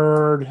have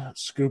heard,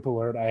 scoop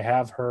alert, I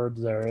have heard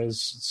there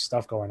is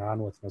stuff going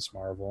on with Miss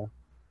Marvel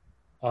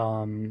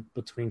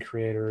between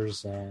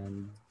creators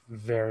and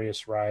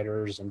various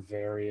writers and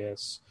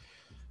various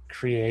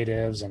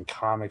creatives and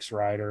comics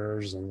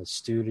writers and the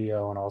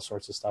studio and all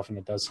sorts of stuff. And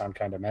it does sound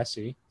kind of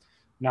messy.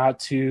 Not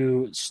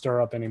to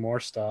stir up any more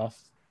stuff,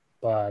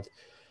 but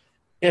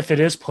if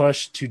it is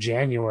pushed to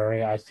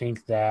January, I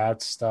think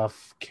that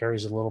stuff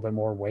carries a little bit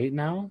more weight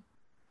now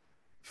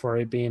for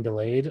it being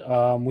delayed.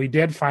 We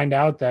did find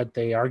out that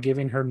they are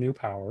giving her new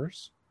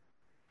powers.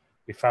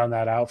 We found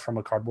that out from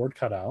a cardboard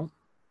cutout,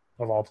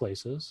 of all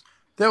places.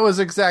 That was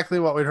exactly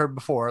what we'd heard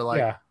before,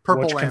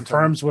 Purple which Lantern.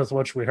 Confirms with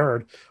what we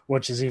heard,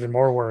 which is even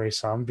more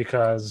worrisome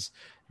because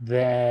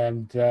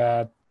then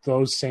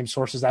those same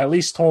sources at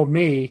least told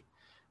me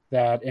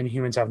that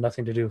Inhumans have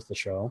nothing to do with the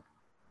show,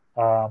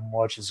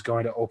 which is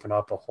going to open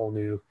up a whole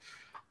new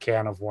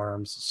can of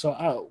worms.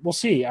 So we'll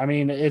see. I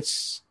mean,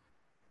 it's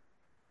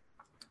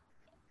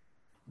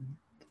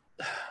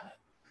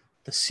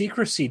the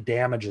secrecy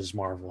damages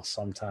Marvel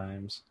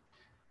sometimes,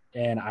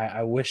 and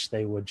I wish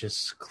they would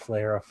just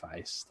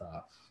clarify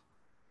stuff.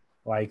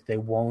 Like they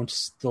won't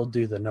still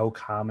do the no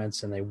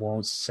comments, and they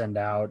won't send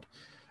out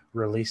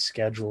release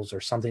schedules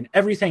or something.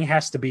 Everything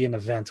has to be an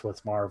event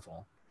with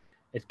Marvel.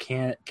 It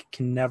can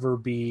never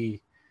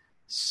be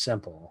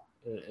simple.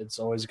 It's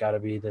always got to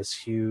be this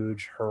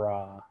huge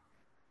hurrah.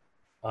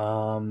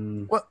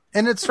 Well,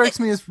 and it strikes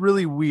me as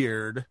really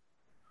weird.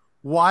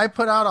 Why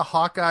put out a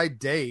Hawkeye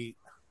date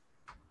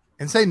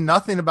and say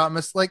nothing about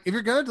Miss? Like, if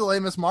you're going to delay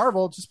Miss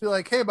Marvel, just be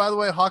like, hey, by the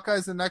way,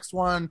 Hawkeye's the next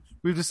one.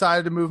 We've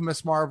decided to move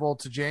Miss Marvel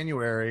to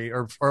January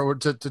or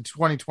to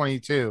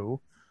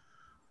 2022,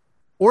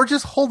 or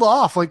just hold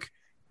off. Like,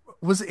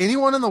 was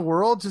anyone in the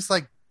world just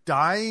like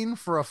dying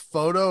for a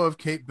photo of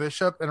Kate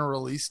Bishop and a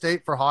release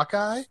date for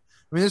Hawkeye?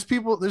 I mean, there's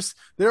people,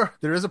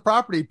 there is a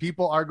property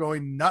people are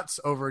going nuts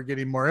over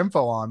getting more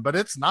info on, but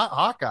it's not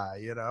Hawkeye,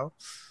 you know?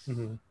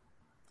 Mm-hmm.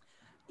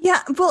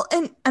 Yeah, well,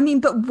 and I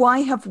mean, but why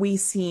have we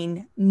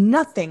seen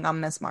nothing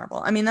on Miss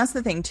Marvel? I mean, that's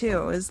the thing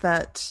too, is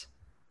that,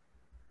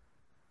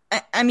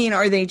 I mean,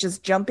 are they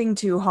just jumping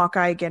to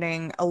Hawkeye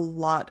getting a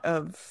lot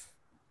of,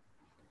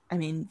 I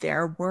mean,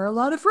 there were a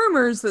lot of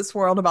rumors that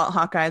swirled about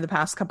Hawkeye the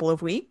past couple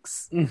of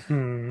weeks.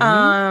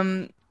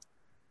 Mm-hmm.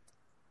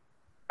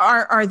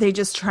 Are they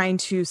just trying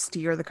to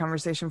steer the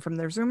conversation from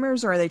those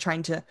rumors, or are they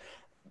trying to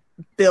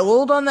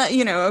build on that?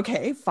 You know,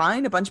 okay,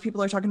 fine, a bunch of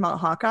people are talking about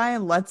Hawkeye,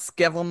 let's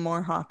give them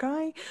more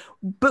Hawkeye.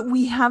 But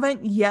we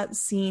haven't yet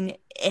seen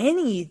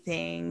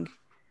anything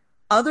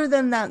other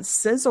than that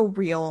sizzle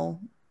reel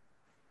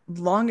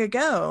long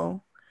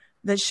ago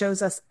that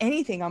shows us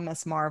anything on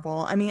Miss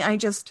Marvel. I mean,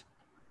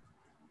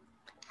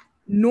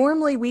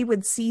 normally we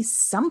would see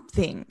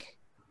something.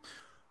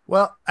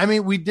 Well, I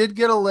mean, we did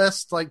get a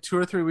list like 2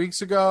 or 3 weeks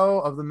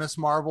ago of the Miss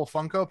Marvel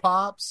Funko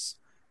Pops,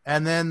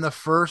 and then the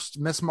first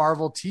Miss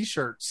Marvel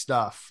T-shirt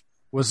stuff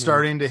was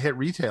starting to hit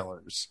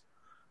retailers.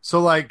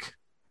 So, like,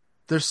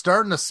 they're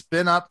starting to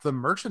spin up the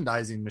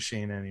merchandising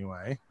machine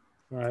anyway.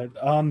 Right.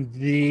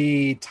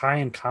 The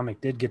tie-in comic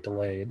did get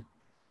delayed.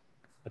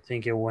 I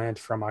think it went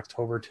from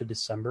October to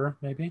December,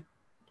 maybe.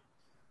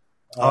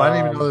 Oh, I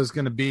didn't even know it was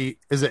going to be.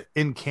 Is it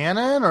in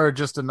canon or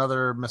just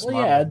another Miss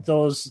Marvel? Yeah,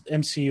 those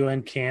MCU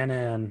and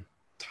canon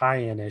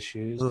tie-in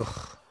issues. Ugh.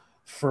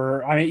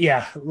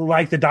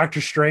 Like the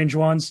Doctor Strange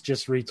ones,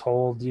 just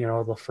retold, you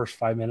know, the first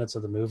 5 minutes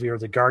of the movie, or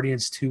the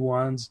Guardians 2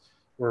 ones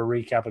were a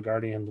recap of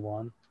Guardians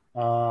 1.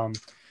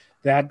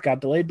 That got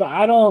delayed, but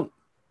I don't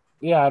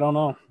know. I don't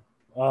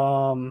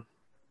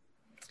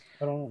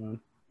know.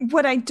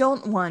 What I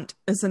don't want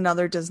is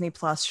another Disney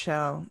Plus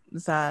show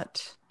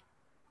that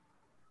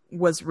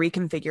was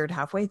reconfigured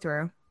halfway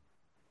through,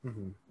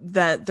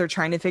 that they're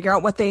trying to figure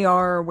out what they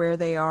are, where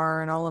they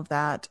are, and all of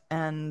that,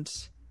 and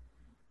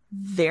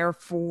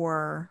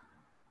therefore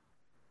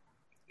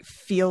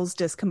feels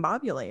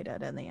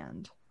discombobulated in the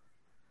end.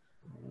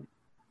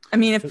 I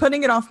mean, if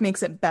putting it off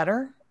makes it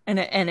better and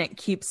it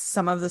keeps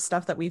some of the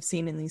stuff that we've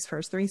seen in these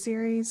first 3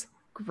 series,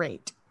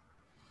 great.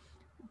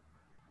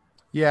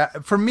 Yeah,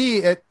 for me,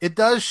 it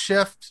does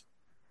shift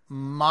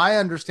my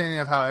understanding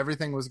of how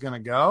everything was going to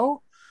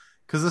go.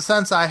 Because the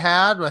sense I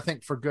had, I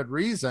think for good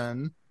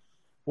reason,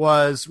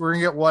 was we're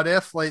going to get What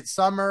If late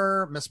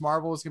summer, Miss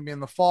Marvel was going to be in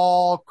the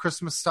fall,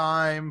 Christmas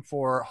time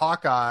for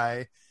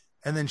Hawkeye,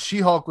 and then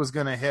She-Hulk was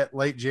going to hit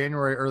late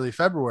January, early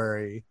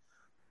February.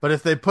 But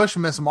if they push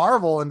Miss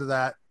Marvel into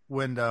that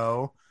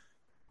window,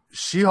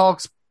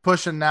 She-Hulk's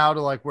pushing now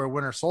to like where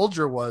Winter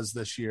Soldier was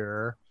this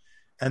year,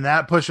 and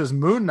that pushes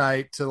Moon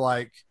Knight to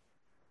like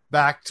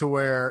back to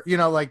where, you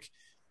know, like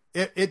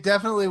it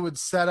definitely would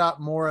set up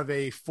more of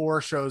a 4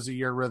 shows a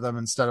year rhythm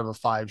instead of a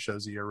 5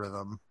 shows a year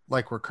rhythm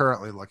like we're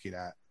currently looking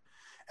at.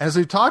 And as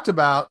we've talked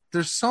about,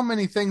 there's so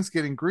many things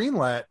getting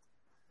greenlit.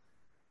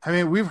 I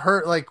mean, we've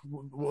heard, like,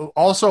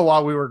 also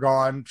while we were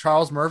gone,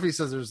 Charles Murphy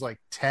says there's like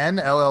 10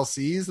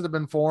 LLCs that have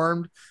been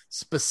formed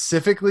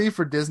specifically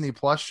for Disney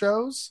Plus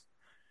shows.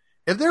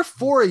 If they're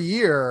 4 a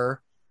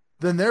year,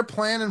 then they're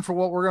planning for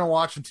what we're going to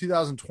watch in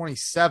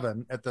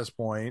 2027 at this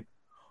point.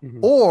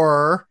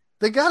 Or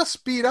they got to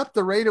speed up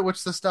the rate at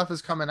which the stuff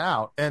is coming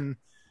out. And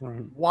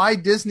why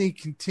Disney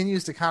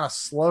continues to kind of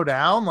slow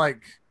down,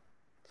 like,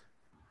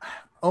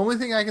 only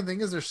thing I can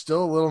think is they're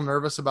still a little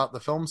nervous about the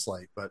film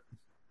slate, but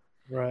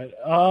right.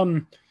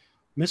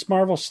 Miss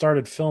Marvel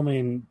started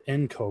filming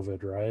in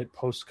COVID, right?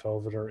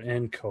 Post-COVID or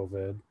in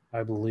COVID,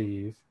 I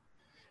believe.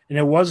 And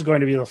it was going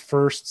to be the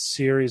first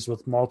series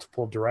with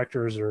multiple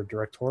directors or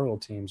directorial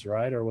teams,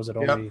 right? Or was it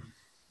only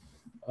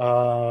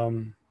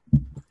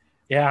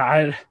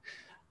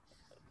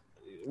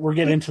we're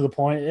getting to the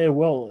point. It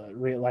will,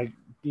 like,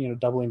 you know,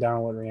 doubling down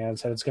on what Rhiannon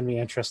said, it's going to be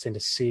interesting to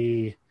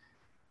see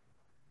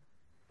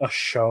a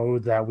show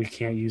that we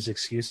can't use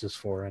excuses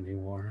for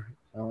anymore.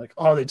 You know, like,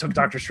 oh, they took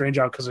Doctor Strange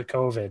out because of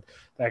COVID.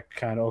 That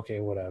kind of, okay,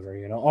 whatever.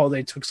 You know, oh,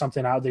 they took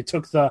something out. They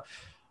took the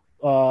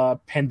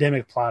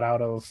pandemic plot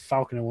out of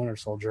Falcon and Winter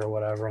Soldier or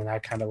whatever, and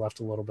that kind of left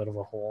a little bit of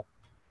a hole.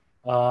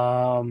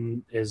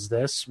 Is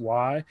this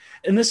why?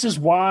 And this is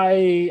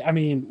why, I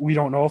mean, we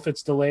don't know if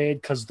it's delayed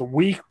because the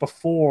week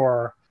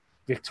before,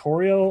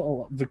 Victoria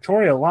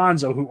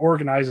Alonso, who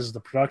organizes the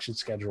production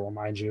schedule,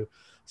 mind you,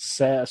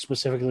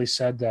 specifically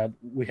said that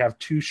we have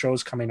 2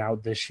 shows coming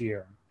out this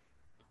year,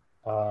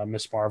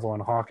 Miss Marvel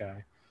and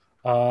Hawkeye.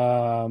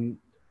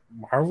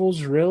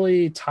 Marvel's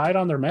really tied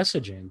on their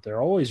messaging.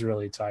 They're always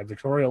really tied.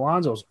 Victoria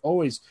Alonso's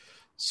always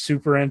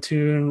super in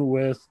tune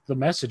with the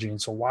messaging.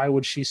 So why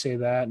would she say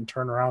that and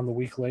turn around the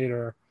week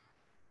later?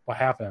 What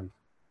happened?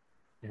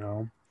 You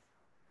know?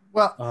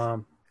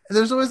 Well,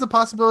 there's always the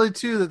possibility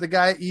too that the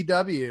guy at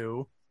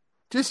EW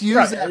just used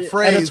Right, that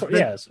phrase.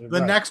 yes, The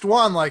right. next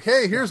one, like,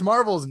 hey, here's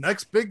Marvel's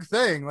next big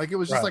thing. Like it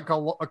was just Right.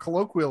 like a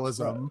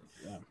colloquialism.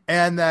 Right. Yeah.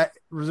 And that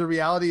the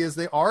reality is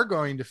they are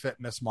going to fit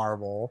Miss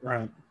Marvel.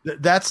 Right.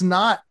 That's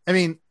not, I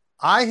mean,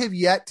 I have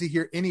yet to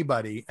hear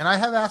anybody, and I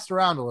have asked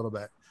around a little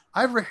bit.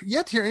 I've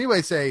yet to hear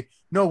anybody say,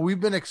 no, we've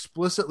been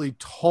explicitly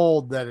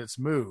told that it's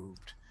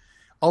moved.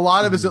 A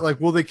lot of it is like,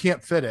 well, they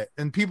can't fit it.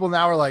 And people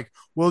now are like,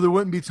 well, there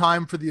wouldn't be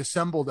time for the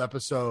assembled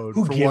episode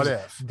for What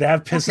If.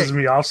 That pisses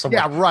me off so much.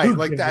 Yeah, right. Who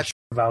like gives a that. shit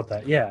about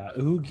that. Yeah.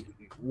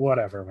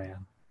 Whatever,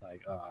 man.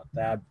 Like,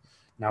 that.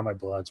 Now my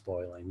blood's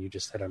boiling. You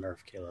just hit a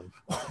nerve, Caleb.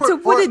 So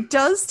what it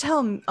does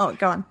tell me, oh,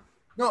 go on.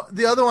 No,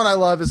 the other one I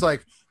love is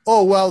like,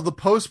 oh, well, the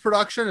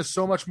post-production is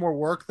so much more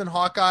work than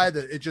Hawkeye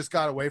that it just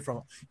got away from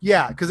him.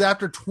 Yeah, because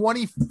after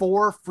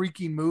 24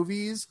 freaking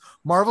movies,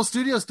 Marvel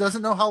Studios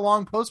doesn't know how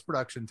long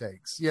post-production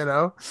takes, you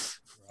know?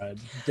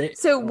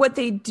 So what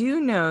they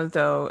do know,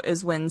 though,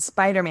 is when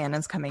Spider-Man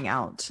is coming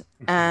out.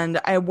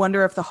 And I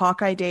wonder if the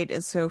Hawkeye date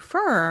is so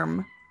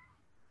firm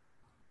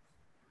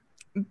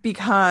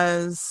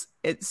because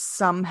it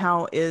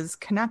somehow is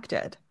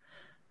connected.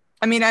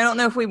 I mean, I don't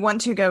know if we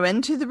want to go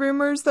into the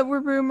rumors that we're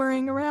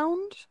rumoring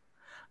around.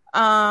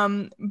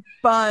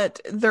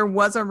 But there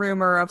was a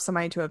rumor of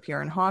somebody to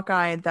appear in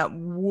Hawkeye that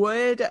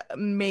would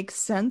make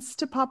sense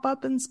to pop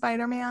up in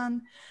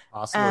Spider-Man.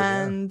 Possibly,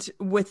 and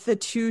with the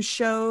two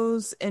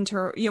shows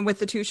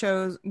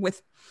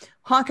with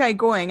Hawkeye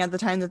going at the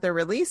time that they're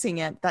releasing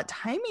it, that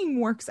timing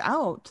works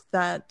out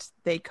that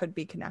they could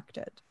be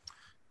connected.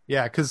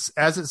 Yeah, because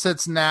as it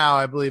sits now,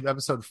 I believe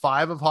episode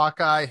 5 of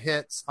Hawkeye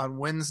hits on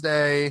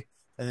Wednesday.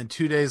 And then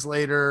 2 days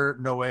later,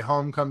 No Way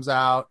Home comes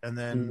out, and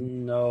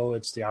then no,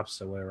 it's the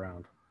opposite way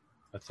around.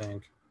 I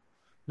think.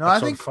 No,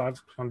 Episode I think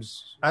 5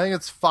 comes. I think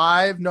it's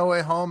 5 No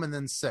Way Home, and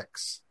then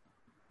 6.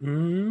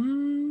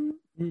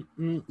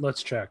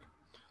 Let's check.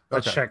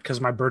 Let's Okay. check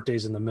because my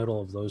birthday's in the middle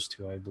of those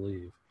two, I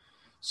believe.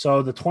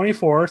 So the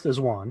 24th is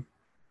 1.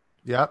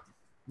 Yep.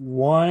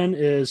 1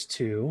 is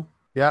 2.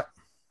 Yep.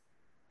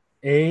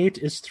 8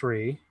 is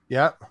 3.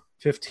 Yep.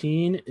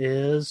 15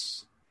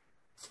 is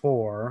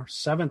 4.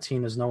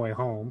 17 is No Way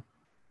Home.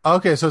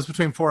 Okay, so it's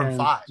between 4 and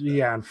 5.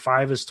 Yeah, and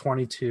 5 is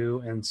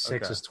 22, and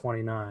 6 Okay. is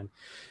 29.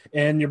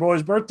 And your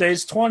boy's birthday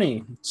is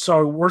 20.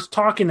 So we're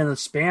talking in the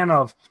span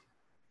of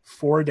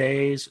 4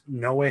 days,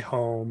 No Way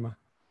Home,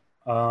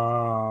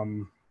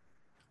 Adam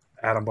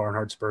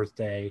Barnhart's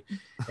birthday,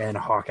 and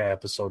Hawkeye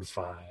episode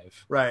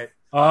 5. Right.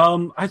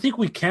 I think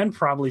we can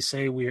probably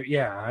say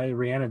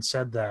Rhiannon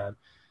said that.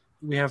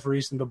 We have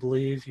reason to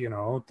believe,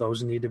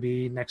 those need to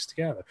be next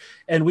together.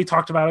 And we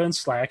talked about it in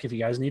Slack. If you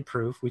guys need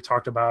proof, we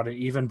talked about it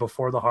even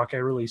before the Hawkeye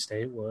release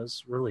date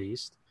was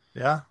released.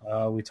 Yeah.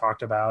 We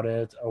talked about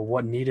it,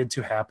 what needed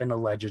to happen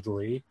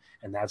allegedly,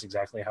 and that's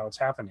exactly how it's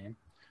happening.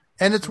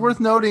 And it's worth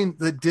noting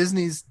that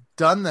Disney's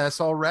done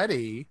this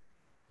already.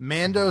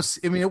 Mando,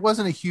 I mean, it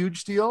wasn't a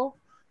huge deal,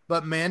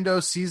 but Mando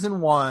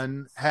season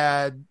 1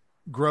 had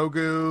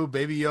Grogu,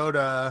 Baby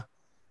Yoda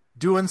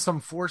doing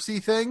some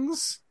Forcey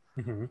things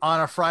on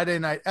a Friday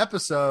night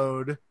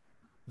episode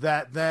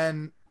that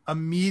then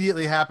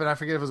immediately happened. I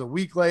forget if it was a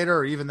week later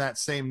or even that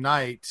same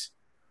night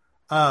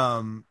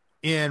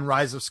in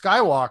Rise of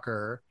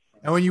Skywalker.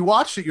 And when you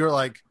watched it, you're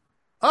like,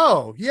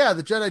 oh, yeah,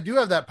 the Jedi do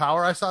have that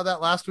power. I saw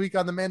that last week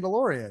on The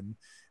Mandalorian.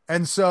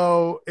 And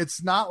so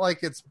it's not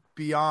like it's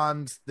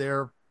beyond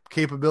their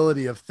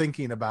capability of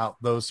thinking about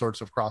those sorts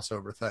of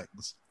crossover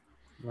things.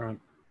 Right.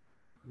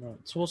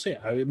 So we'll see.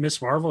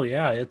 Miss Marvel,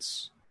 yeah,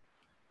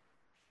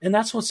 and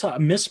that's what's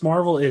Miss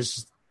Marvel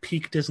is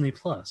peak Disney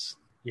Plus,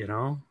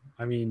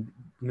 I mean,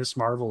 Miss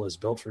Marvel is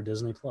built for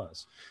Disney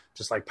Plus,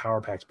 just like Power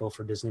Pack's built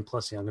for Disney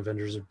Plus. Young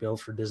Avengers are built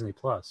for Disney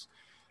Plus.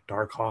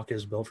 Dark Hawk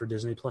is built for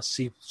Disney Plus.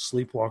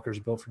 Sleepwalker is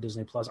built for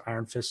Disney Plus.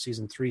 Iron Fist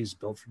season 3 is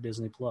built for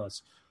Disney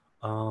Plus.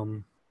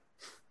 Man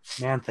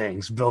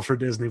Thing's built for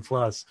Disney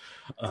Plus.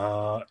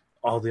 All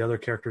the other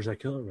characters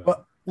that Killer Row.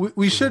 But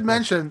we should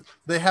mention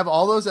they have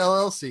all those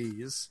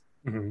LLCs.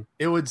 Mm-hmm.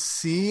 It would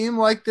seem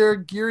like they're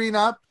gearing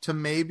up to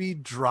maybe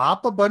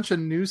drop a bunch of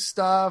new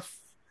stuff,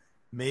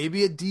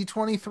 maybe at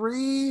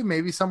D23,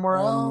 maybe somewhere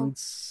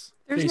else.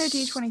 There's no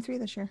D23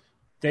 this year.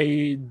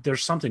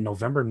 There's something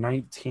November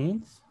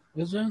 19th,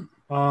 is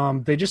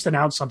it? They just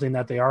announced something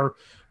that they are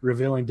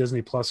revealing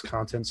Disney Plus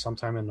content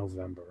sometime in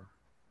November.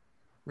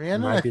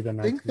 Rhiannon, I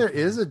think there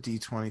is a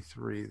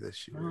D23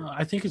 this year.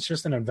 I think it's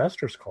just an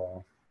investor's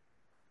call.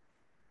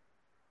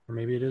 Or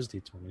maybe it is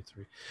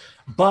D23.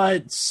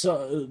 But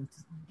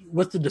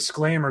with the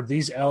disclaimer,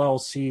 these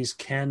LLCs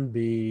can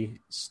be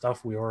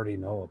stuff we already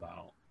know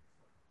about.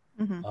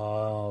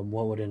 Mm-hmm.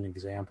 What would an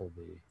example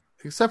be?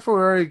 Except for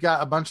we already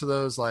got a bunch of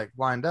those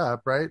lined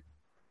up, right?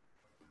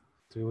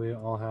 Do we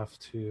all have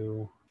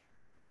to?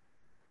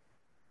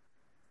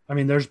 I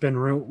mean, there's been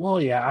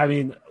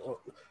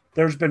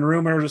there's been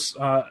rumors.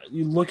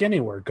 You look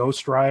anywhere.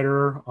 Ghost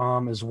Rider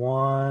is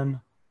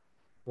one.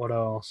 What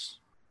else?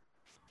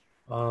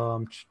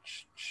 Um,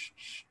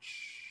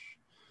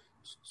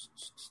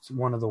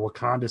 one of the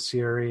Wakanda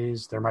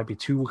series. There might be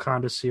 2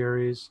 Wakanda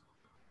series.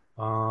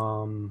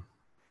 All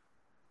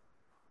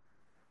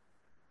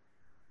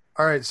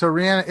right, so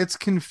Rihanna, it's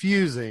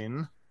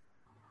confusing.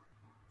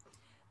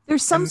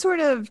 There's some And sort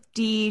of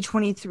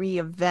D23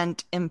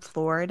 event in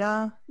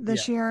Florida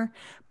this year,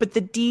 but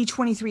the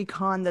D23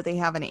 con that they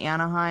have in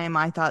Anaheim,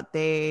 I thought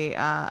they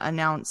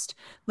announced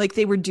like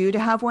they were due to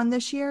have one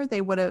this year.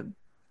 They would have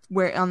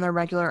were on their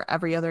regular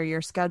every other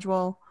year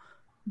schedule,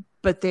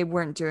 but they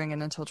weren't doing it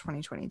until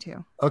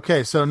 2022.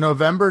 Okay, so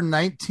November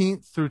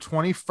 19th through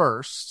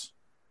 21st,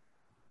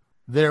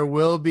 there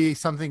will be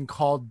something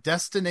called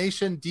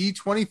Destination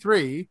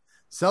D23,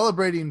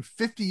 celebrating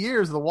 50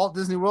 years of the Walt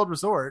Disney World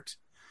Resort.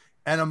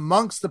 And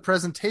amongst the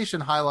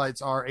presentation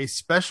highlights are a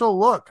special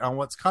look on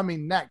what's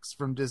coming next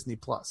from Disney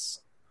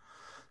Plus.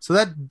 So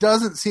that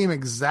doesn't seem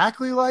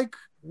exactly like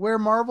where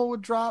Marvel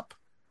would drop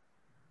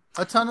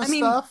a ton of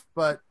stuff,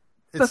 but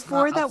it's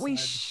before that, we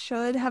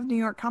should have New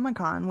York Comic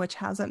Con, which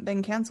hasn't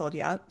been canceled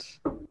yet.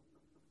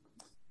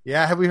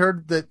 Yeah, have we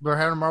heard that we're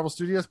having a Marvel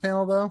Studios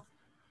panel though?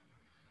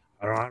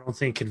 I don't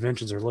think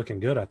conventions are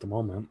looking good at the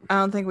moment. I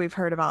don't think we've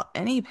heard about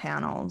any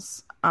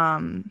panels.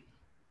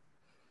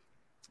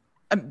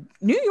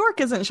 New York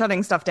isn't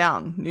shutting stuff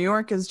down. New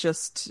York is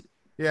just...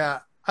 Yeah,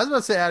 I was about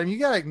to say, Adam, you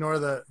got to ignore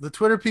the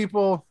Twitter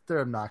people. They're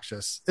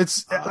obnoxious.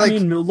 It's I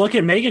mean, look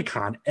at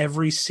MegaCon.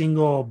 Every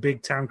single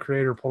big town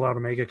creator pulled out a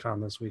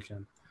MegaCon this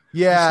weekend.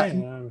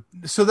 Yeah,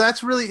 so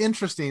that's really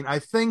interesting. I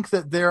think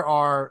that there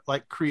are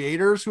like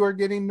creators who are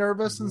getting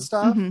nervous and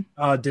stuff.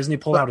 Disney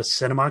pulled out a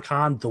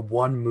CinemaCon, the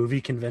one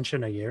movie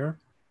convention a year.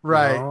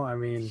 Right. You know? I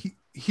mean,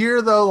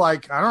 here though,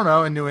 like, I don't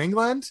know, in New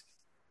England,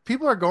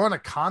 people are going to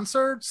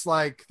concerts.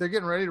 Like, they're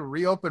getting ready to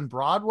reopen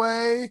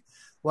Broadway.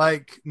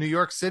 Like, New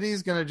York City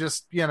is going to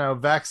just,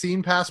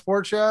 vaccine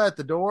passport you at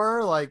the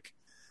door. Like,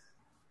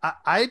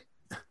 I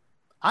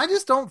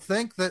just don't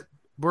think that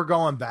we're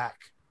going back.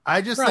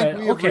 I just think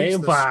we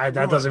but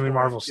that doesn't mean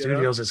Marvel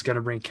Studios is going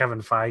to bring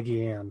Kevin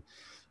Feige and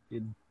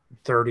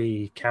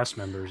 30 cast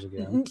members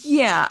again.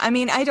 Yeah, I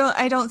mean, I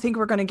don't think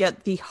we're going to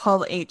get the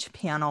Hull H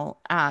panel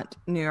at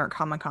New York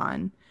Comic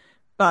Con,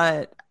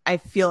 but I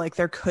feel like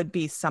there could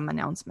be some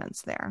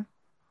announcements there.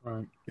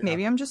 Right. Yeah.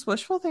 Maybe I'm just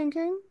wishful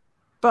thinking,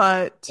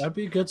 but that'd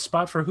be a good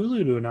spot for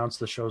Hulu to announce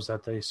the shows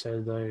that they say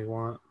they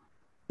want.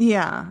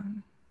 Yeah.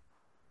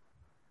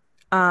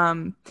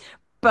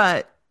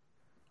 But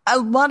a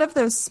lot of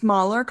those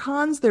smaller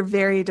cons, they're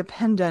very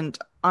dependent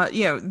on,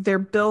 their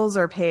bills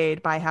are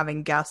paid by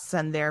having guests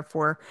and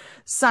therefore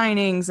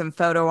signings and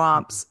photo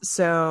ops.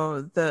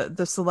 So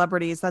the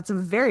celebrities, that's a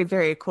very,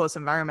 very close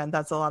environment.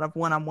 That's a lot of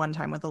one-on-one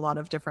time with a lot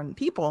of different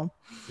people.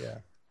 Yeah.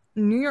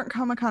 New York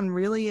Comic Con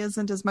really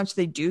isn't as much.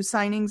 They do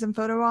signings and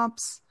photo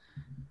ops,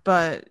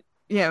 but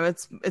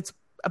it's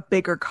a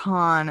bigger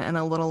con and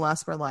a little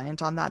less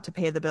reliant on that to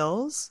pay the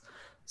bills.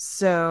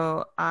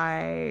 So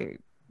I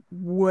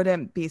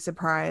wouldn't be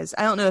surprised.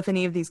 I don't know if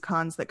any of these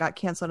cons that got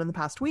canceled in the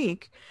past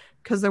week,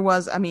 because there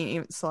was,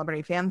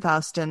 Celebrity Fan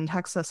Fest in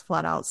Texas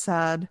flat out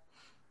said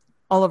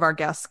all of our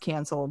guests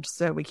canceled,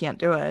 so we can't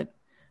do it.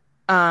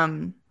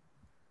 I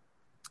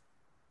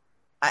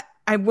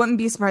wouldn't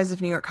be surprised if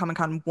New York Comic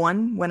Con,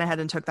 1, went ahead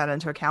and took that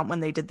into account when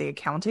they did the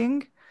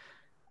accounting,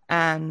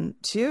 and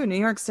 2, New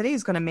York City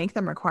is going to make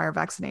them require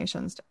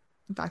vaccinations.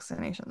 I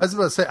was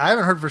about to say, I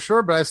haven't heard for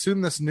sure, but I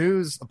assume this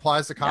news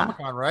applies to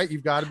Comic-Con, right?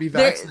 You've got to be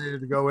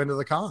vaccinated to go into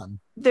the con.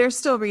 There's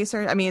still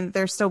research.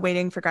 They're still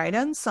waiting for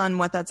guidance on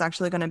what that's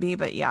actually going to be.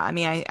 But yeah,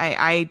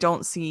 I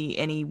don't see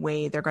any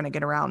way they're going to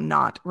get around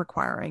not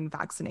requiring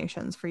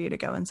vaccinations for you to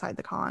go inside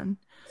the con.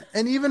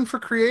 And even for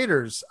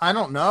creators, I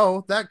don't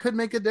know. That could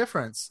make a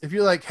difference. If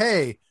you're like,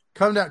 hey,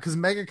 come down, because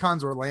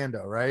MegaCon's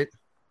Orlando, right?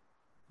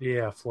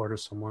 Yeah, Florida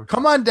somewhere.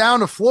 Come on down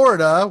to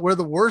Florida, where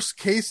the worst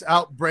case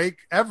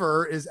outbreak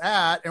ever is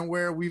at, and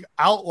where we've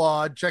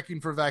outlawed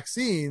checking for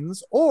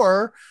vaccines,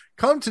 or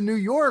come to New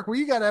York, where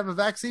you got to have a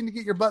vaccine to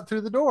get your butt through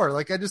the door.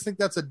 Like, I just think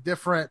that's a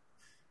different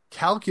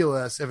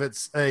calculus if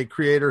it's a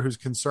creator who's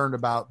concerned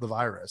about the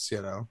virus,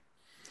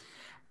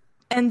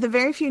 And the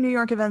very few New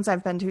York events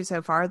I've been to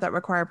so far that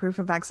require proof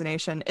of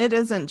vaccination, it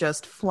isn't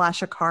just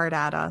flash a card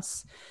at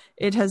us.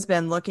 It has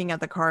been looking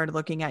at the card,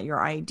 looking at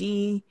your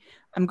ID.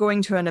 I'm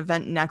going to an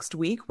event next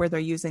week where they're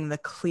using the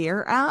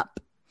Clear app,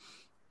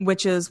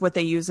 which is what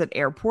they use at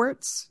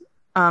airports.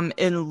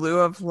 In lieu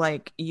of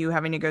like you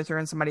having to go through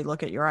and somebody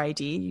look at your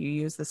ID, you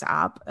use this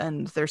app,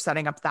 and they're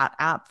setting up that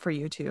app for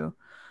you to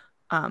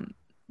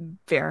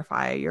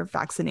verify your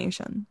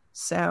vaccination.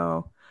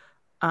 So,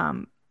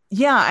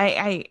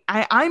 yeah,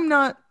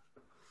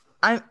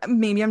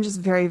 maybe I'm just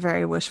very,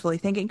 very wishfully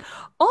thinking.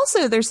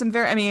 Also, there's some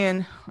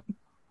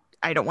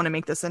I don't want to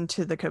make this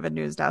into the COVID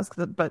news desk,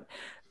 but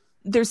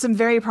there's some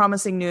very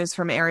promising news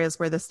from areas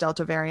where this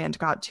Delta variant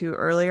got to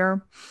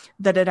earlier,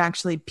 that it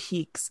actually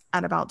peaks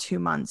at about 2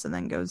 months and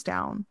then goes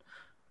down.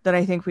 That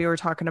I think we were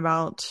talking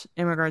about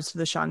in regards to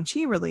the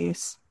Shang-Chi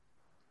release.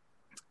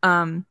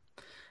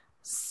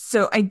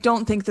 So I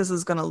don't think this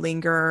is going to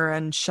linger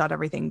and shut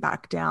everything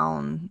back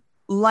down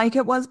like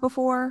it was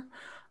before.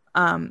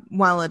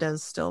 While it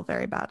is still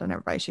very bad and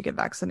everybody should get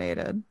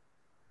vaccinated.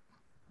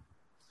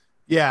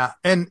 Yeah,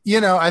 and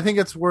I think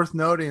it's worth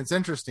noting. It's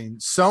interesting.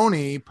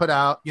 Sony put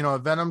out, a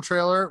Venom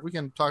trailer. We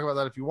can talk about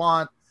that if you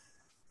want.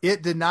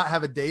 It did not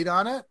have a date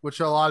on it, which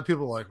a lot of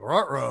people are like,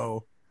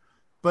 ruh-roh.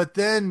 But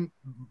then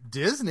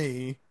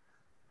Disney,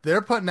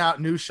 they're putting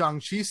out new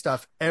Shang-Chi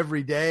stuff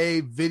every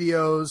day,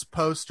 videos,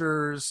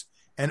 posters,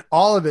 and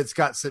all of it's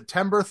got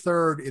September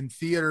 3rd in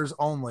theaters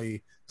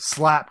only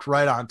slapped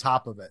right on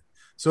top of it.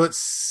 So it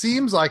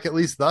seems like, at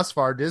least thus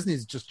far,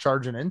 Disney's just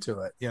charging into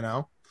it,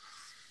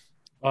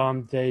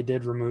 They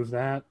did remove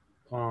that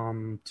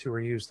to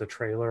reuse the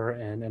trailer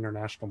in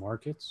international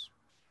markets.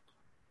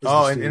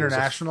 Oh, in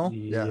international?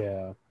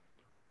 Yeah.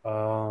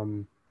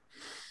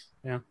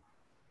 Yeah.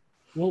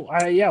 Well,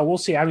 we'll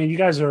see. I mean, you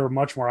guys are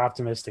much more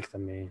optimistic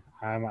than me.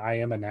 I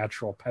am a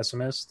natural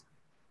pessimist.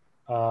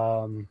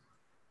 So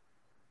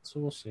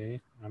we'll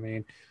see. I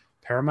mean,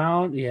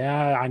 Paramount,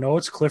 yeah, I know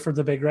it's Clifford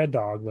the Big Red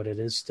Dog, but it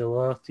is still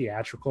a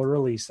theatrical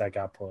release that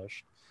got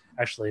pushed,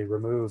 actually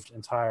removed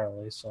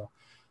entirely. So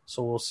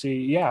we'll see.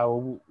 Yeah,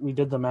 we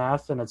did the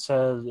math, and it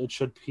says it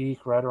should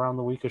peak right around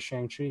the week of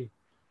Shang-Chi.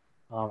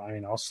 I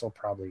mean, I'll still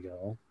probably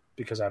go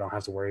because I don't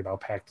have to worry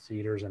about packed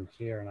theaters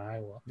here in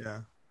Iowa.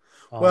 Yeah.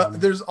 Well,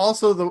 there's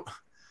also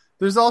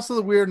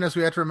the weirdness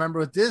we have to remember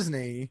with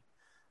Disney,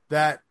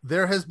 that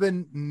there has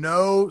been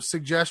no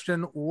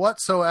suggestion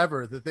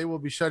whatsoever that they will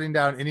be shutting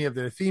down any of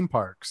their theme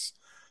parks.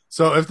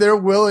 So if they're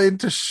willing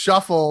to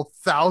shuffle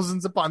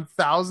thousands upon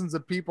thousands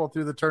of people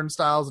through the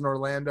turnstiles in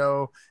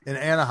Orlando and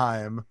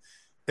Anaheim,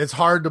 it's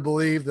hard to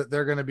believe that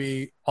they're going to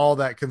be all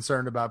that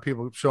concerned about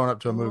people showing up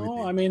to a movie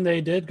theater. I mean,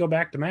 they did go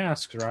back to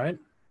masks, right?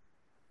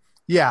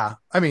 Yeah,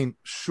 I mean,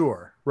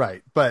 sure,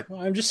 right, but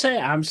I'm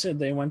saying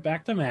they went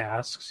back to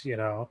masks.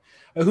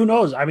 Who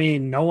knows? I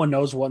mean, no one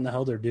knows what in the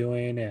hell they're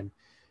doing, and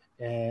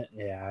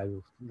yeah,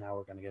 now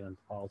we're gonna get into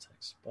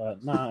politics,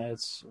 but no,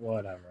 it's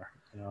whatever.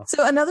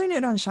 So another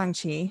note on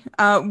Shang-Chi.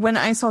 When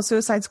I saw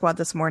Suicide Squad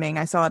this morning,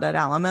 I saw it at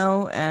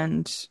Alamo,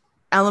 and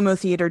Alamo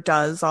Theater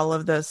does all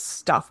of this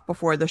stuff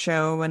before the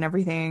show and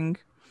everything.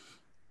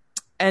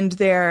 And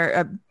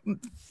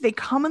they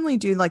commonly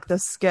do like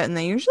this skit, and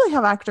they usually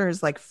have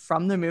actors like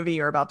from the movie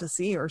you're about to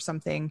see or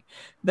something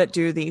that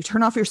do the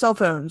turn off your cell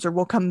phones or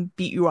we'll come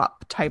beat you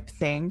up type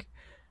thing.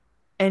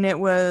 And it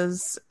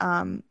was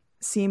Simu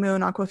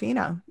and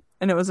Aquafina,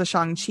 and it was a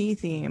Shang-Chi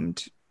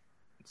themed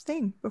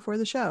thing before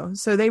the show.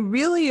 So they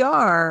really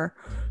are,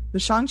 the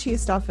Shang-Chi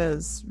stuff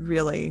is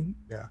really,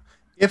 yeah.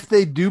 If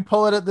they do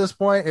pull it at this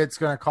point, it's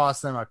going to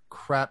cost them a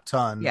crap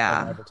ton of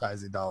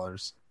advertising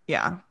dollars.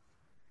 Yeah.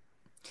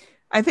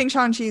 I think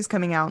Shang-Chi is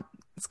coming out.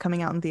 It's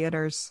coming out in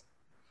theaters.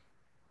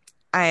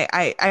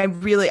 I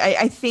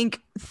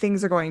think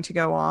things are going to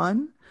go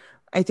on.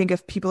 I think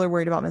if people are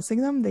worried about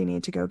missing them, they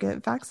need to go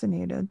get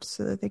vaccinated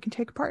so that they can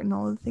take part in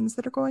all of the things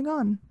that are going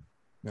on.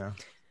 Yeah.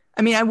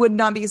 I mean, I would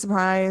not be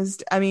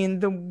surprised. I mean,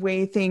 the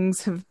way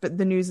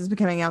the news has been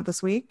coming out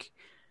this week,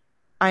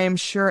 I am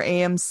sure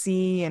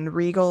AMC and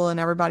Regal and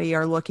everybody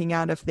are looking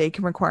at if they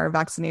can require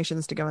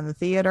vaccinations to go in the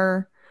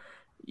theater.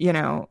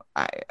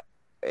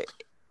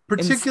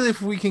 Particularly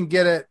if we can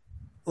get it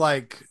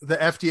like the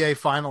FDA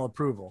final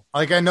approval.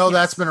 Like, I know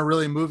that's been a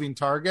really moving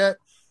target,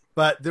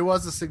 but there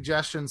was a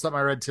suggestion, something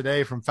I read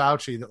today from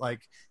Fauci, that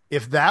like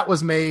if that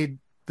was made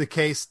the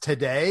case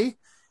today,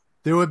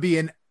 there would be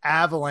an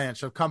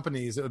avalanche of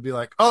companies that would be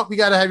like, oh, we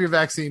got to have your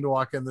vaccine to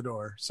walk in the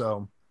door.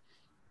 So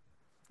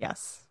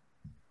yes.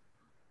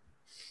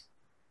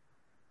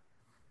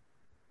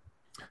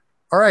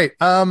 All right.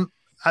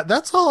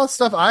 That's all the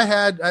stuff I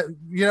had.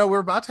 We're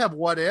about to have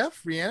What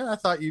If, Rhiannon. I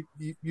thought you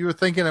were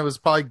thinking it was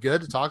probably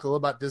good to talk a little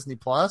about Disney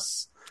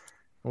Plus,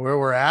 where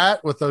we're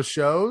at with those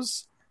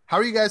shows. How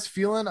are you guys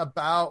feeling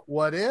about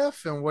What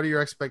If, and what are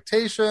your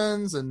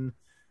expectations, and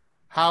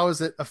how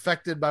is it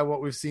affected by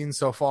what we've seen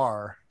so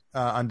far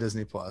on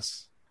Disney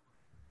Plus?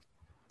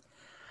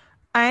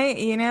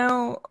 When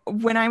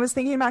I was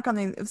thinking back on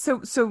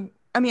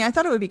I mean, I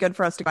thought it would be good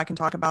for us to go back and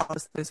talk about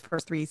those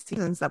first 3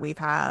 seasons that we've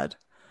had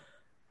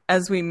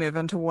as we move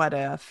into What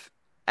If.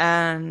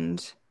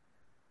 And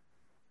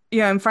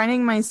I'm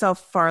finding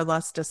myself far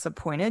less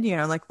disappointed.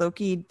 Like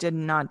Loki did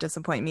not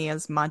disappoint me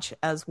as much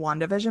as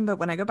WandaVision, but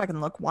when I go back and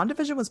look,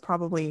 WandaVision was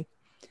probably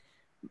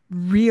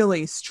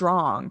really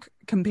strong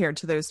compared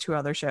to those 2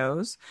 other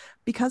shows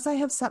because I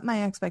have set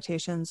my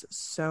expectations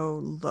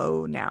so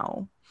low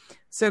now.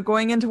 So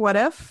going into What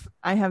If,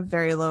 I have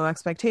very low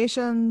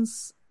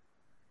expectations.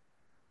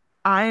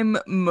 I'm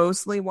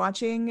mostly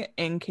watching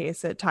in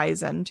case it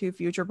ties into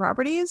future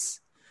properties,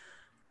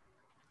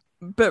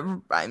 but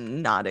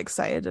I'm not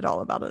excited at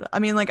all about it. I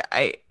mean, like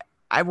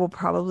I will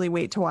probably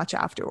wait to watch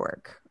after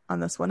work on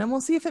this one, and we'll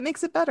see if it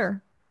makes it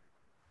better.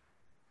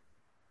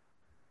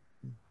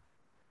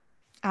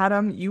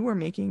 Adam, you were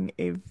making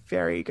a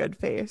very good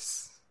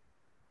face.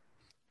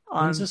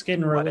 When's this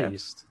getting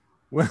released?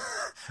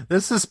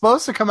 This is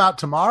supposed to come out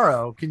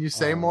tomorrow. Can you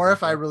say Oh, more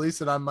if I okay.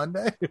 release it on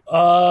Monday?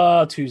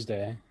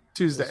 Tuesday.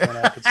 Tuesday. That's when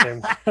I could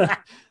say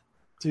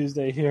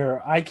Tuesday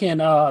here. I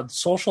can.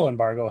 Social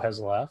embargo has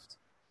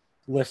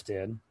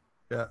lifted.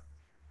 Yeah.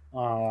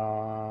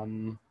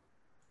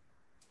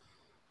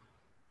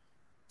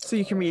 So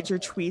you can read your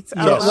tweets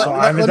Yeah, out so loud.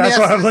 I mean let me that's ask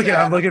what you I'm this, looking. I'm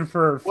Adam. looking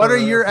for. What are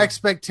your for-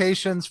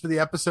 expectations for the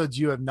episodes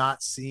you have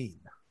not seen?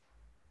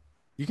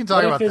 You can talk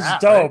What about if it's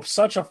that. dope? Right?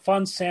 Such a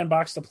fun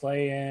sandbox to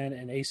play in,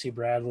 and AC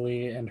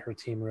Bradley and her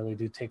team really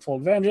do take full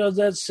advantage of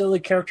that. Silly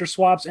character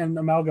swaps and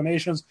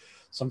amalgamations,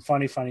 some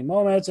funny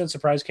moments, and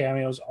surprise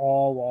cameos,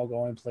 all while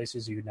going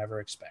places you'd never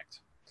expect.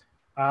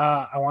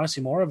 I want to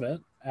see more of it.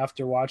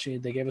 After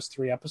watching, they gave us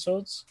 3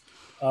 episodes.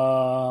 I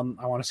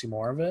want to see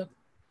more of it.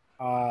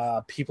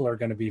 People are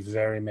going to be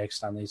very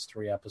mixed on these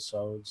 3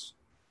 episodes.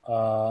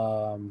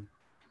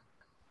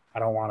 I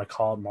don't want to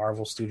call it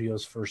Marvel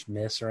Studios' first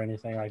miss or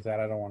anything like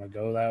that. I don't want to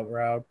go that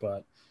route,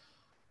 but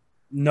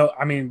no,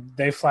 I mean,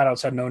 they flat out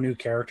said no new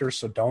characters,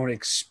 so don't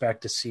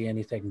expect to see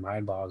anything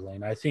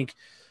mind-boggling.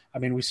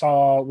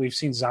 We've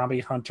seen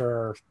Zombie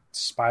Hunter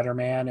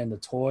Spider-Man in the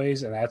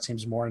toys, and that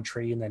seems more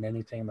intriguing than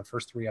anything in the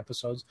first 3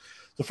 episodes.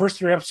 The first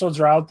 3 episodes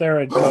are out there.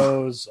 It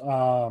goes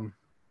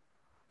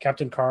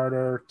Captain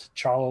Carter,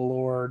 T'Challa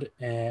Lord,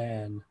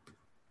 and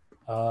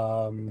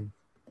I'm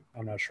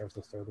not sure if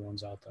the third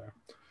one's out there.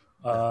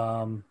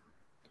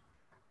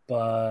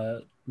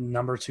 But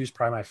number 2 is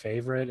probably my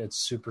favorite. It's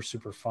super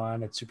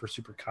fun. It's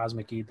super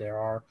cosmic-y. There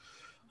are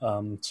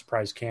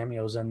surprise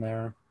cameos in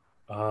there.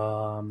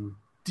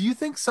 Do you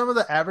think some of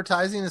the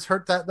advertising has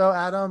hurt that though,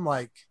 Adam?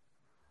 Like,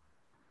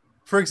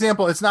 for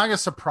example, it's not going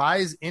to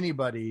surprise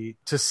anybody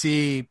to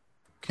see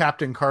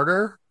Captain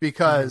Carter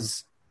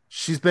because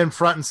she's been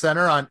front and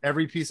center on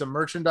every piece of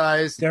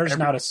merchandise. There's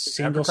not a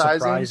single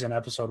surprise in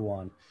episode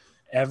 1.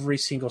 Every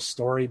single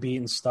story beat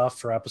and stuff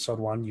for episode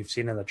 1 you've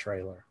seen in the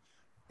trailer.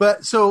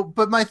 But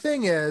my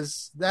thing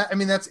is that, I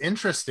mean, that's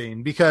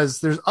interesting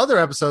because there's other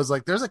episodes,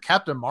 like there's a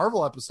Captain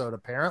Marvel episode,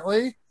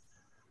 apparently.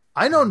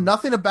 I know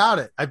nothing about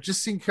it. I've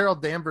just seen Carol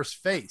Danvers'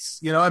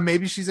 face, and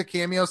maybe she's a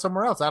cameo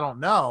somewhere else. I don't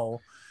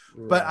know.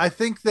 Right. But I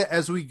think that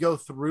as we go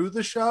through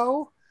the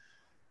show,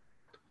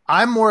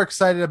 I'm more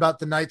excited about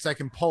the nights I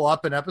can pull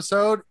up an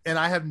episode and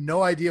I have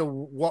no idea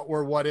what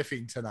we're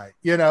what-ifing tonight.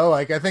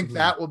 I think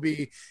that will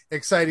be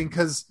exciting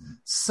because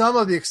some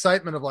of the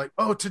excitement of like,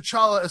 oh,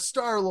 T'Challa is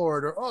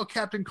Star-Lord or, oh,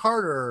 Captain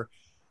Carter.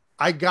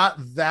 I got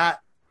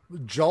that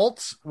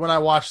jolt when I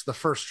watched the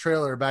first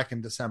trailer back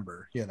in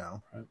December,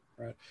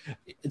 Right.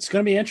 It's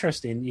going to be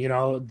interesting.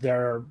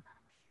 There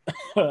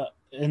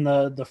in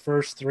the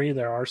first 3,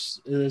 there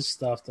is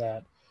stuff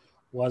that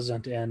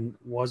wasn't in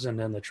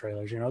the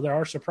trailers. There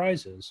are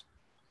surprises.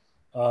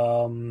 I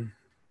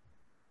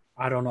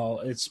don't know.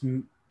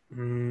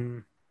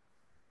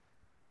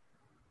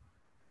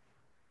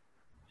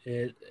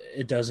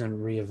 It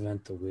doesn't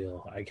reinvent the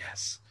wheel, I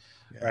guess.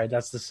 Yeah. Right?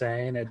 That's the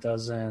saying. It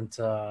doesn't.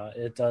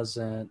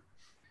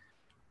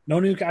 No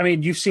new. I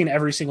mean, you've seen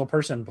every single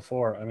person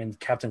before. I mean,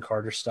 Captain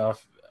Carter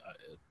stuff.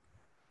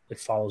 It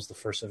follows the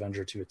first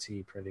Avenger to a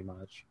T, pretty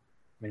much.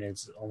 I mean,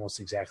 it's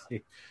almost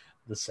exactly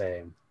the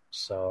same.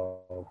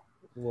 So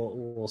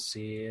we'll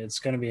see. It's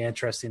going to be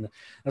interesting.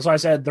 That's why I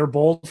said they're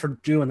bold for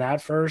doing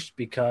that first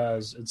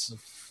because it's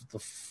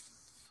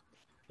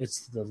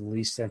the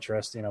least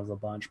interesting of the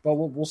bunch. But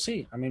we'll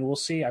see. I mean, we'll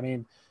see. I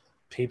mean,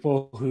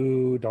 people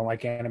who don't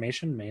like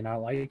animation may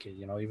not like it.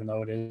 Even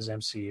though it is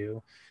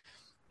MCU,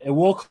 it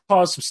will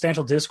cause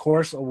substantial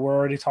discourse. We're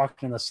already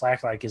talking in the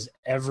Slack. Like, is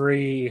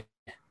every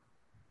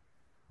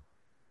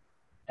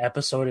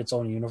episode its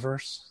own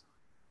universe?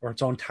 Or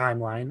its own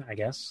timeline, I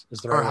guess.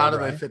 Or how do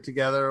they fit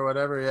together or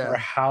whatever, yeah. Or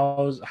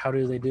how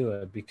do they do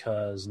it?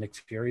 Because Nick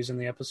Fury's in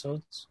the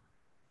episodes?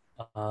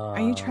 Are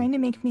you trying to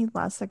make me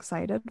less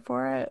excited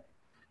for it?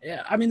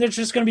 Yeah, I mean, there's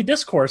just going to be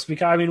discourse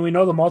because, I mean, we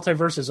know the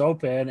multiverse is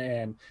open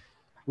and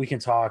we can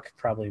talk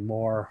probably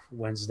more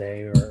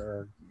Wednesday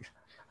or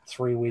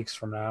 3 weeks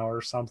from now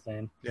or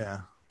something.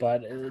 Yeah.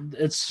 But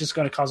it's just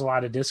going to cause a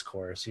lot of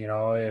discourse,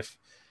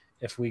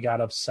 if we got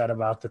upset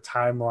about the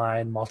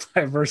timeline,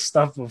 multiverse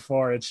stuff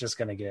before, it's just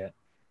going to get...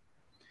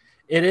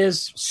 It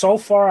is, so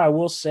far, I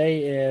will say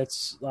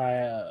it's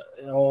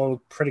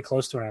pretty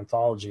close to an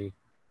anthology.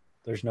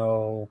 There's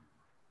no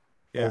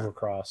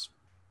overcross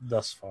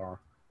thus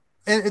far.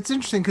 And it's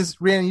interesting because,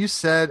 Rhiannon, you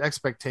said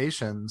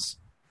expectations.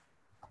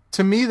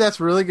 To me, that's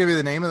really going to be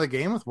the name of the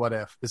game with What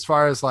If. As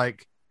far as,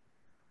 like,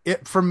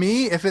 for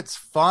me, if it's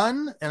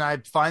fun and I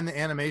find the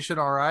animation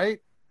all right,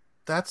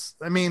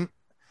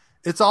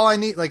 it's all I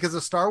need. Like, as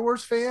a Star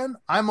Wars fan,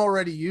 I'm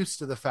already used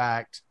to the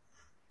fact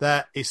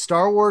that a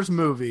Star Wars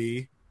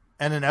movie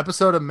and an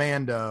episode of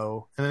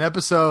Mando and an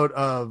episode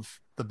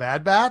of The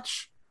Bad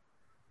Batch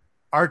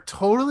are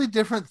totally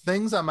different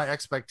things on my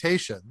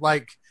expectation.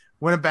 Like,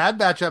 when a Bad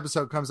Batch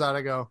episode comes out,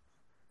 I go,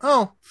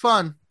 oh,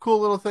 fun, cool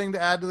little thing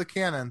to add to the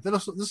canon.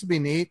 This will be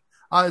neat.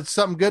 It's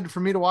something good for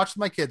me to watch with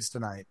my kids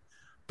tonight.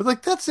 But,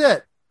 like, that's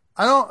it.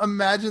 I don't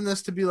imagine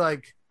this to be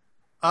like,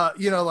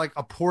 like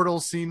a portal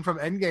scene from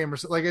Endgame or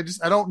something. Like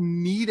I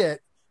don't need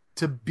it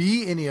to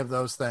be any of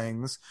those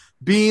things.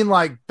 Being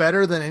like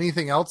better than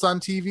anything else on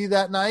TV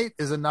that night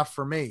is enough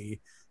for me.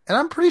 And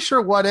I'm pretty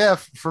sure What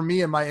If for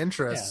me and my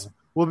interests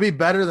will be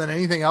better than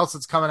anything else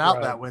that's coming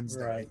out that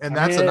Wednesday. Right. And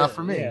that's enough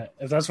for me. Yeah,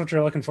 if that's what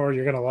you're looking for,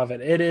 you're going to love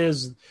it. It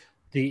is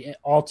the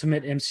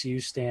ultimate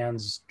MCU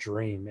stand's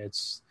dream.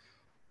 It's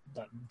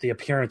the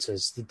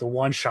appearances, the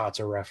one shots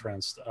are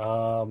referenced.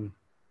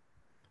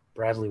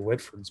 Bradley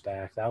Whitford's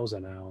back. That was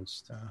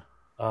announced.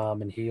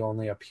 And he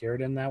only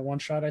appeared in that one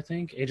shot, I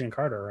think. Agent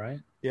Carter, right?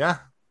 Yeah.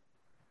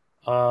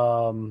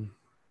 Yeah,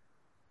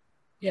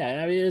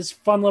 I mean, it's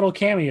fun little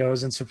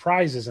cameos and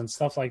surprises and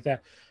stuff like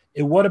that.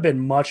 It would have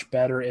been much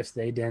better if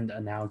they didn't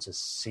announce a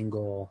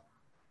single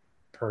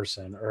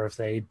person, or if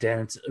they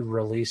didn't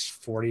release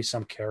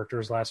 40-some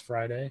characters last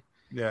Friday.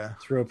 Yeah.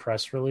 Through a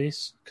press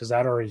release, because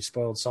that already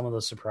spoiled some of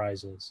the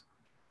surprises.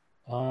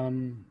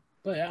 But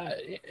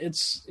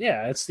it's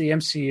the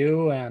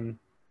MCU, and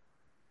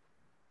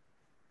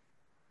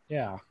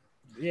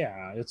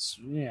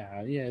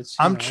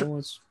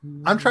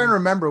I'm trying to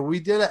remember. We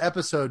did an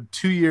episode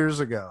 2 years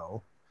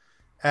ago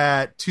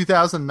at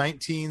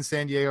 2019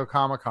 San Diego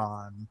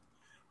Comic-Con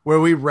where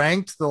we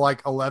ranked the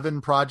like 11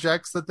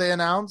 projects that they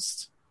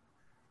announced.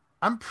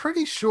 I'm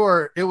pretty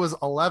sure it was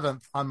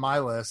 11th on my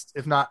list,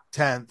 if not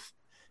 10th.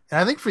 And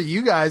I think for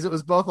you guys, it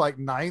was both like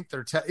 9th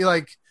or 10th.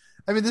 Like,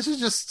 I mean, this is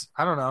just,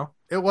 I don't know.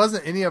 It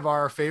wasn't any of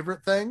our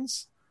favorite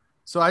things.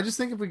 So I just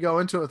think if we go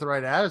into it with the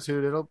right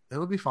attitude,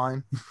 it'll be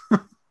fine.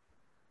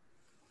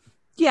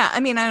 Yeah, I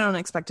mean, I don't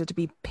expect it to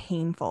be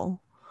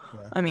painful.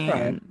 Yeah. I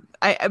mean,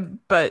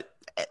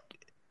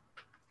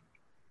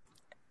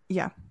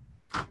 yeah.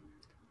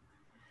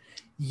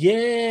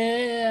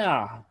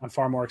 Yeah. I'm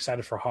far more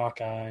excited for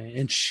Hawkeye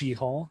and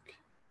She-Hulk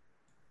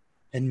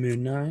and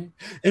Moon Knight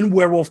and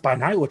Werewolf by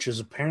Night, which is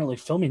apparently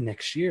filming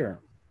next year.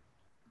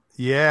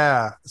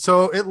 Yeah.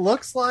 So it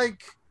looks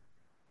like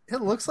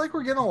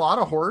we're getting a lot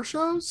of horror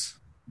shows.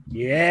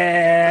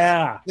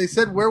 Yeah. They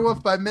said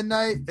Werewolf by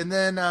Midnight, and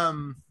then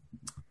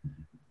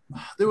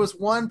there was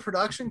one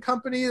production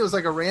company. It was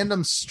like a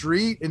random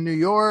street in New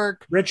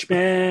York.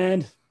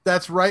 Richmond.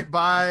 That's right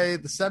by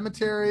the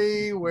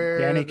cemetery where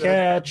Danny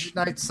Ketch,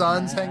 Midnight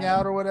Suns hang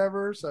out or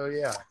whatever. So,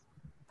 yeah.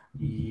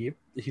 Yep.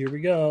 Here we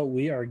go.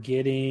 We are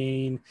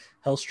getting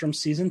Hellstrom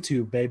Season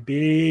 2,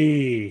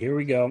 baby. Here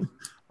we go.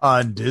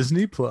 On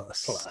Disney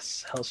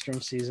Plus.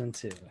 Hellstrom Season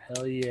 2.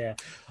 Hell yeah.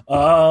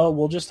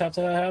 We'll just have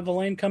to have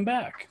Elaine come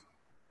back.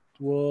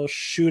 We'll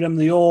shoot him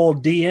the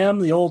old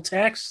DM, the old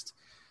text,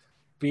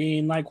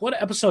 being like, what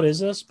episode is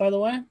this, by the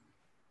way?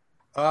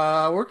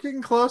 We're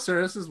getting closer.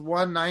 This is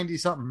 190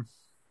 something.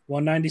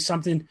 190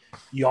 something.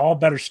 Y'all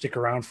better stick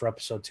around for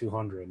episode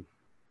 200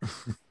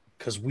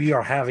 because we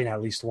are having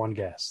at least one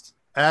guest.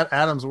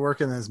 Adam's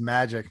working his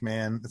magic,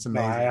 man. It's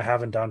amazing. No, I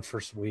haven't done for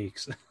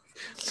weeks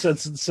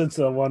since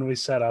the one we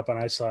set up, and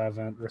I still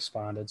haven't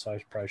responded, so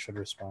I probably should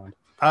respond.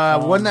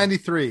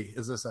 193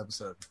 is this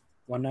episode.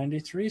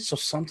 193. So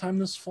sometime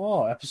this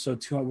fall,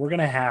 episode 200, we're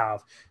gonna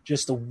have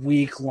just a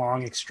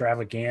week-long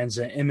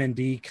extravaganza.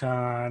 MND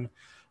Con,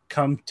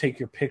 come take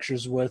your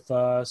pictures with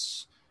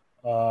us.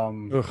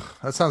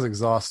 That sounds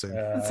exhausting.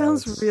 It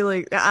sounds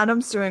really.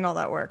 Adam's doing all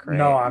that work, right?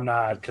 No, I'm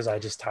not, because I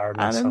just tired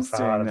myself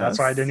out. That's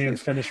why I didn't even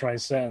finish my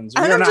sentence.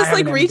 Adam just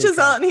like reaches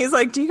out and he's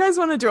like, "Do you guys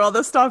want to do all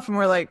this stuff?" And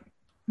we're like,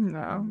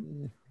 "No."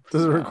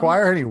 Does it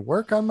require any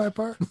work on my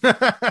part?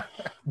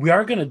 We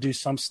are going to do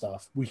some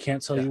stuff. We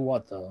can't tell you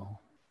what though.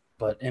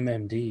 But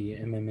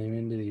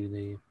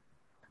MMD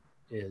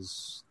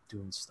is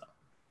doing stuff.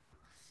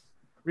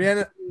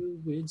 Rhiannon,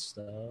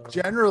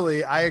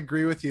 generally, I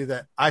agree with you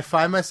that I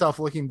find myself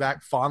looking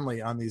back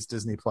fondly on these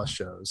Disney Plus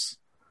shows.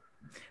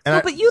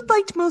 But you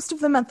liked most of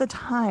them at the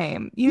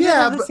time. You didn't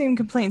have the same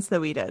complaints that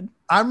we did.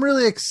 I'm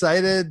really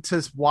excited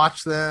to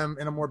watch them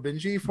in a more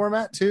bingey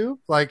format too.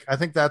 Like, I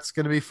think that's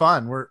going to be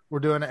fun. We're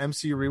doing an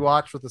MCU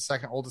rewatch with the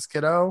second oldest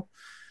kiddo.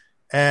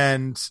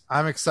 And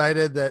I'm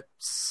excited that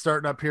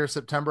starting up here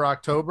September,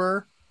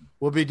 October,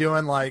 we'll be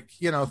doing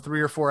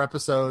 3 or 4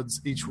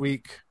 episodes each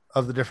week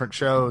of the different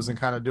shows and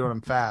kind of doing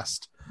them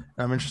fast.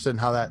 And I'm interested in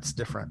how that's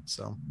different.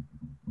 So,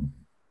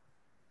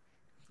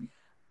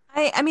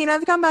 I mean,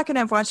 I've gone back and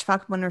I've watched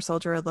Falcon Winter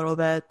Soldier a little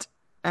bit,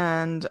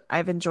 and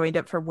I've enjoyed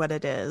it for what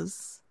it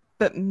is.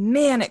 But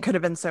man, it could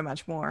have been so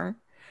much more.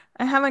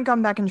 I haven't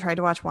gone back and tried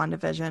to watch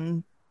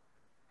WandaVision.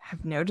 I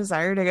have no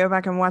desire to go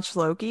back and watch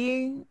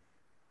Loki.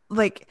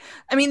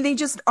 They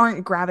just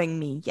aren't grabbing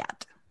me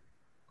yet.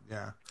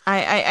 Yeah.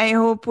 I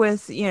hope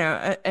with,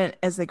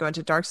 as they go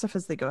into dark stuff,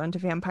 as they go into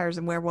vampires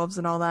and werewolves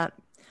and all that,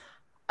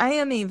 I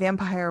am a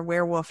vampire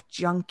werewolf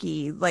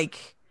junkie.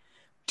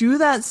 Do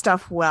that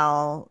stuff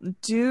well.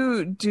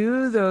 Do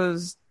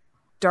those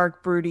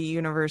dark, broody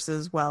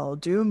universes well.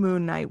 Do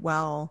Moon Knight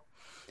well.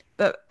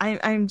 But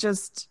I'm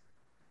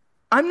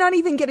not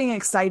even getting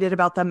excited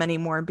about them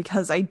anymore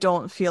because I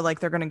don't feel like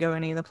they're going to go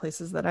any of the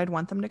places that I'd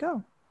want them to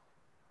go.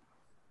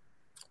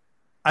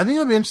 I think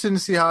it'll be interesting to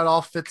see how it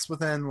all fits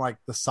within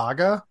the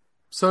saga,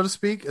 so to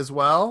speak, as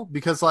well.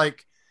 Because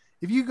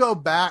if you go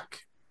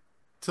back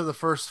to the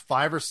first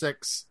 5 or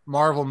 6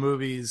 Marvel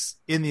movies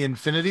in the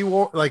Infinity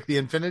War, like the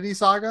Infinity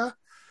Saga,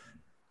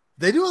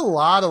 they do a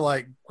lot of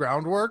like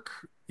groundwork,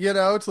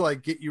 to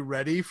like get you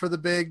ready for the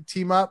big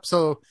team up.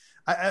 So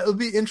it'll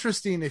be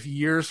interesting if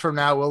years from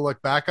now we'll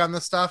look back on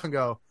this stuff and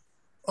go,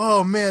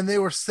 oh man, they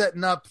were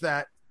setting up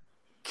that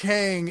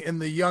Kang in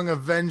the Young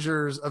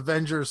Avengers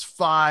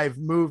 5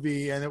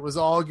 movie, and it was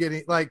all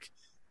getting like,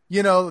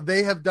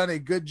 they have done a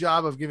good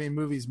job of giving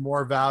movies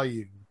more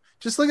value.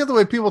 Just look at the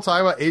way people talk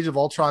about Age of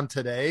Ultron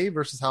today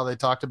versus how they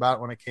talked about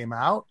it when it came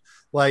out.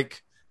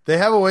 Like, they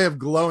have a way of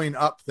glowing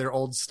up their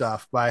old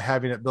stuff by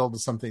having it build to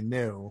something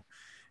new.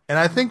 And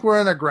I think we're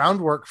in a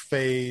groundwork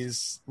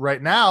phase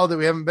right now that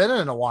we haven't been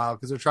in a while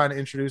because they're trying to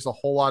introduce a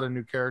whole lot of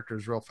new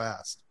characters real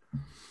fast.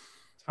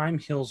 Time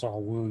heals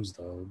all wounds,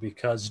 though,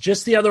 because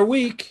just the other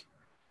week,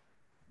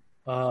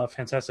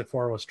 Fantastic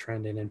Four was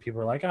trending, and people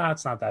were like,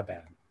 it's not that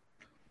bad.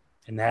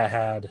 And that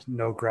had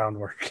no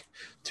groundwork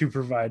to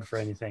provide for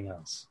anything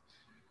else.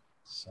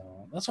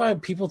 So that's why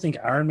people think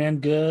Iron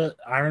Man's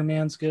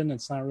good, and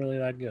it's not really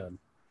that good.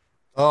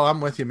 Oh,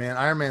 I'm with you, man.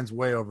 Iron Man's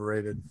way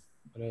overrated.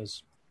 It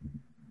is.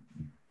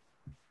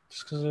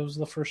 Just because it was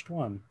the first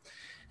one.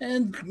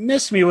 And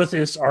miss me with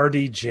this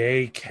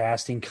RDJ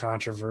casting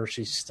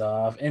controversy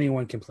stuff.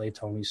 Anyone can play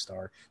Tony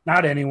Stark.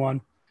 Not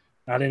anyone.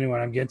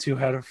 I'm getting too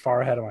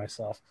far ahead of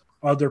myself.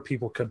 Other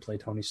people could play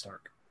Tony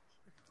Stark.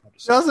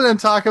 Doesn't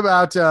talk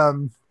about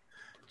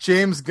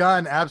James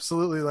Gunn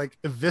absolutely like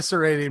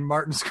eviscerating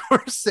Martin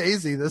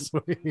Scorsese this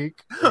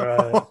week.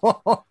 Right.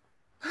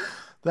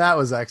 That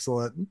was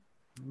excellent.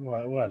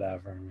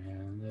 Whatever,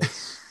 man.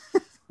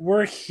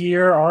 We're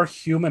here. Our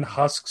human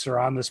husks are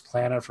on this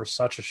planet for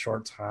such a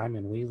short time,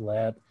 and we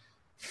let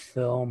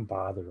film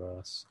bother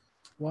us.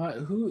 Why?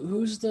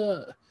 Who's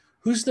to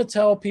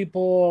tell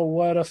people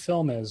what a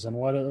film is and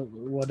what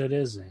it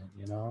isn't?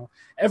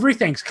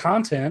 Everything's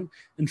content,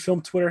 and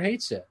film Twitter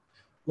hates it.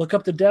 Look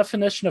up the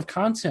definition of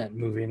content,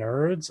 movie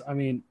nerds. I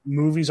mean,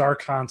 movies are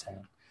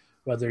content,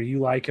 whether you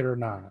like it or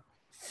not.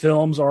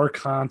 Films are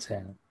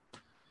content.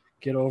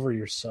 Get over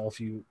yourself,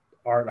 you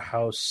art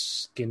house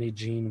skinny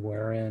jean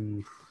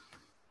wearing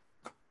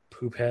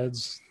poop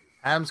heads.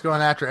 Adam's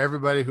going after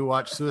everybody who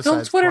watched Suicide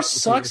Film Twitter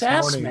Squad sucks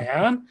ass,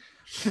 man.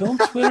 Film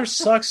Twitter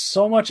sucks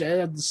so much.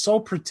 It's so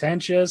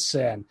pretentious,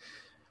 and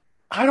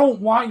I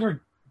don't want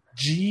your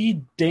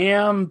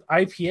damn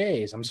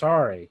IPAs. I'm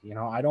sorry.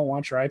 I don't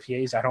want your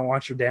IPAs. I don't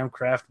want your damn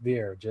craft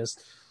beer.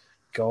 Just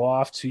go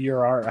off to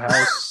your art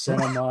house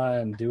cinema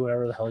and do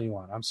whatever the hell you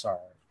want. I'm sorry.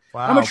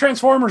 Wow. I'm a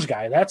Transformers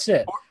guy. That's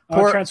it.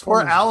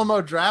 Poor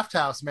Alamo Draft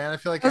House, man. I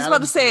feel like I was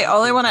about to say,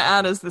 all I want to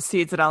add is the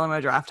seats at Alamo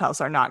Draft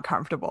House are not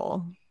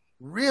comfortable.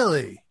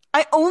 Really?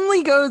 I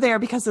only go there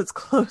because it's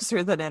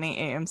closer than any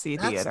AMC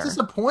theater. That's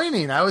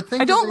disappointing. I would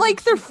think I don't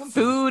like their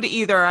food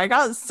either. I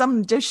got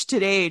some dish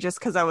today just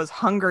because I was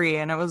hungry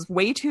and it was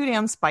way too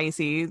damn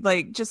spicy.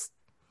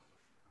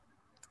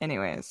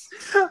 Anyways.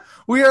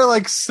 We are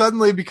like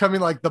suddenly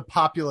becoming like the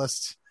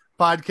populist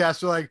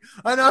podcast. We're like,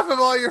 enough of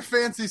all your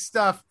fancy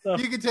stuff.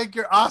 You can take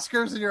your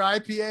Oscars and your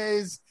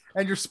IPAs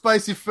and your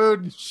spicy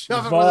food and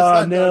shove it with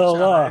a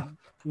vanilla.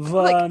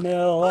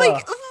 Vanilla.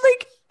 Like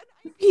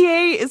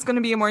IPA is going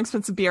to be a more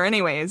expensive beer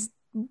anyways.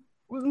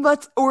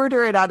 Let's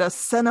order it at a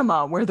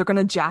cinema where they're going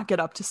to jack it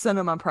up to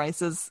cinema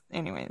prices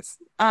anyways.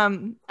 I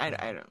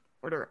don't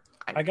order.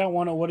 I got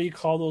one of, what do you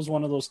call those?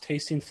 One of those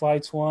tasting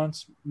flights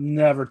once.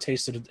 Never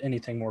tasted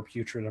anything more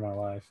putrid in my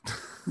life.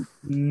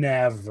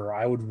 Never.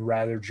 I would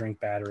rather drink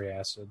battery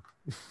acid.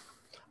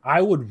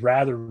 I would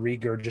rather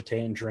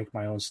regurgitate and drink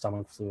my own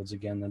stomach fluids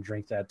again than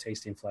drink that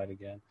tasting flight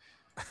again.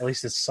 At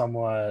least it's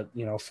somewhat,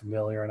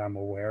 familiar and I'm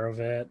aware of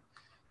it.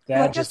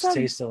 That just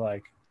tasted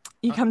like.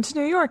 You come to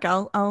New York,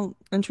 I'll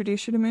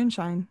introduce you to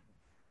moonshine.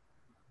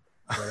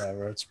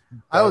 Whatever.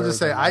 I will just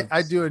say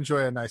I do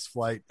enjoy a nice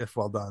flight if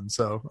well done,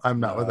 so I'm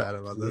not with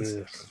Adam on this.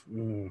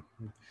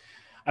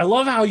 I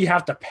love how you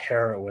have to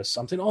pair it with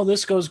something. Oh,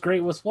 this goes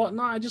great with what?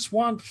 No, I just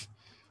want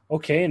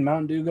and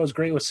Mountain Dew goes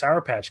great with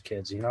Sour Patch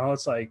Kids.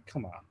 It's like,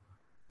 come on.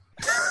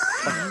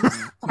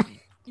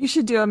 You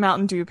should do a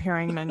Mountain Dew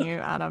pairing menu,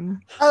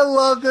 Adam. I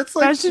love that's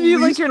like that should be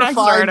like your next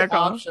article.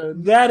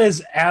 Option. That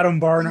is Adam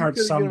Barnhart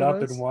summed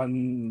up in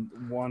one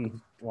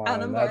line.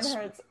 Adam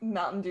Barnhart's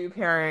Mountain Dew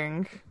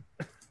pairing.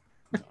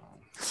 It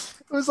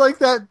was like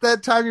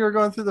that time you were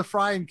going through the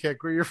frying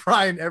kick where you're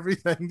frying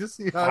everything to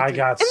see how I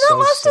got and so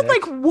that lasted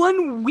sick. like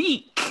 1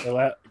 week.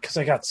 Because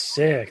I got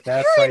sick.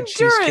 That Your fried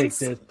endurance.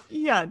 cheesecake did.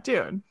 Yeah,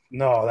 dude.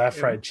 No, that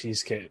fried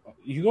cheesecake.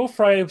 You go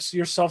fry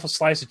yourself a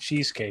slice of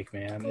cheesecake,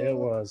 man. It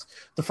was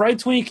the fried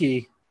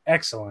Twinkie,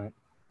 excellent.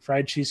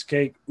 Fried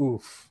cheesecake,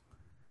 oof.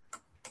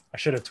 I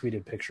should have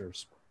tweeted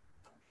pictures.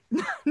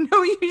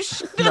 No, you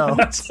shouldn't.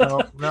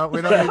 No,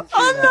 we don't. Need to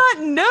On that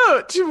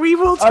note, we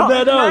will talk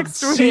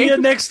next week. See you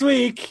next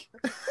week.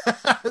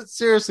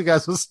 Seriously,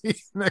 guys, we'll see you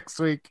next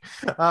week.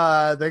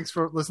 Thanks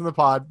for listening to the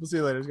pod. We'll see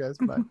you later, guys.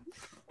 Bye.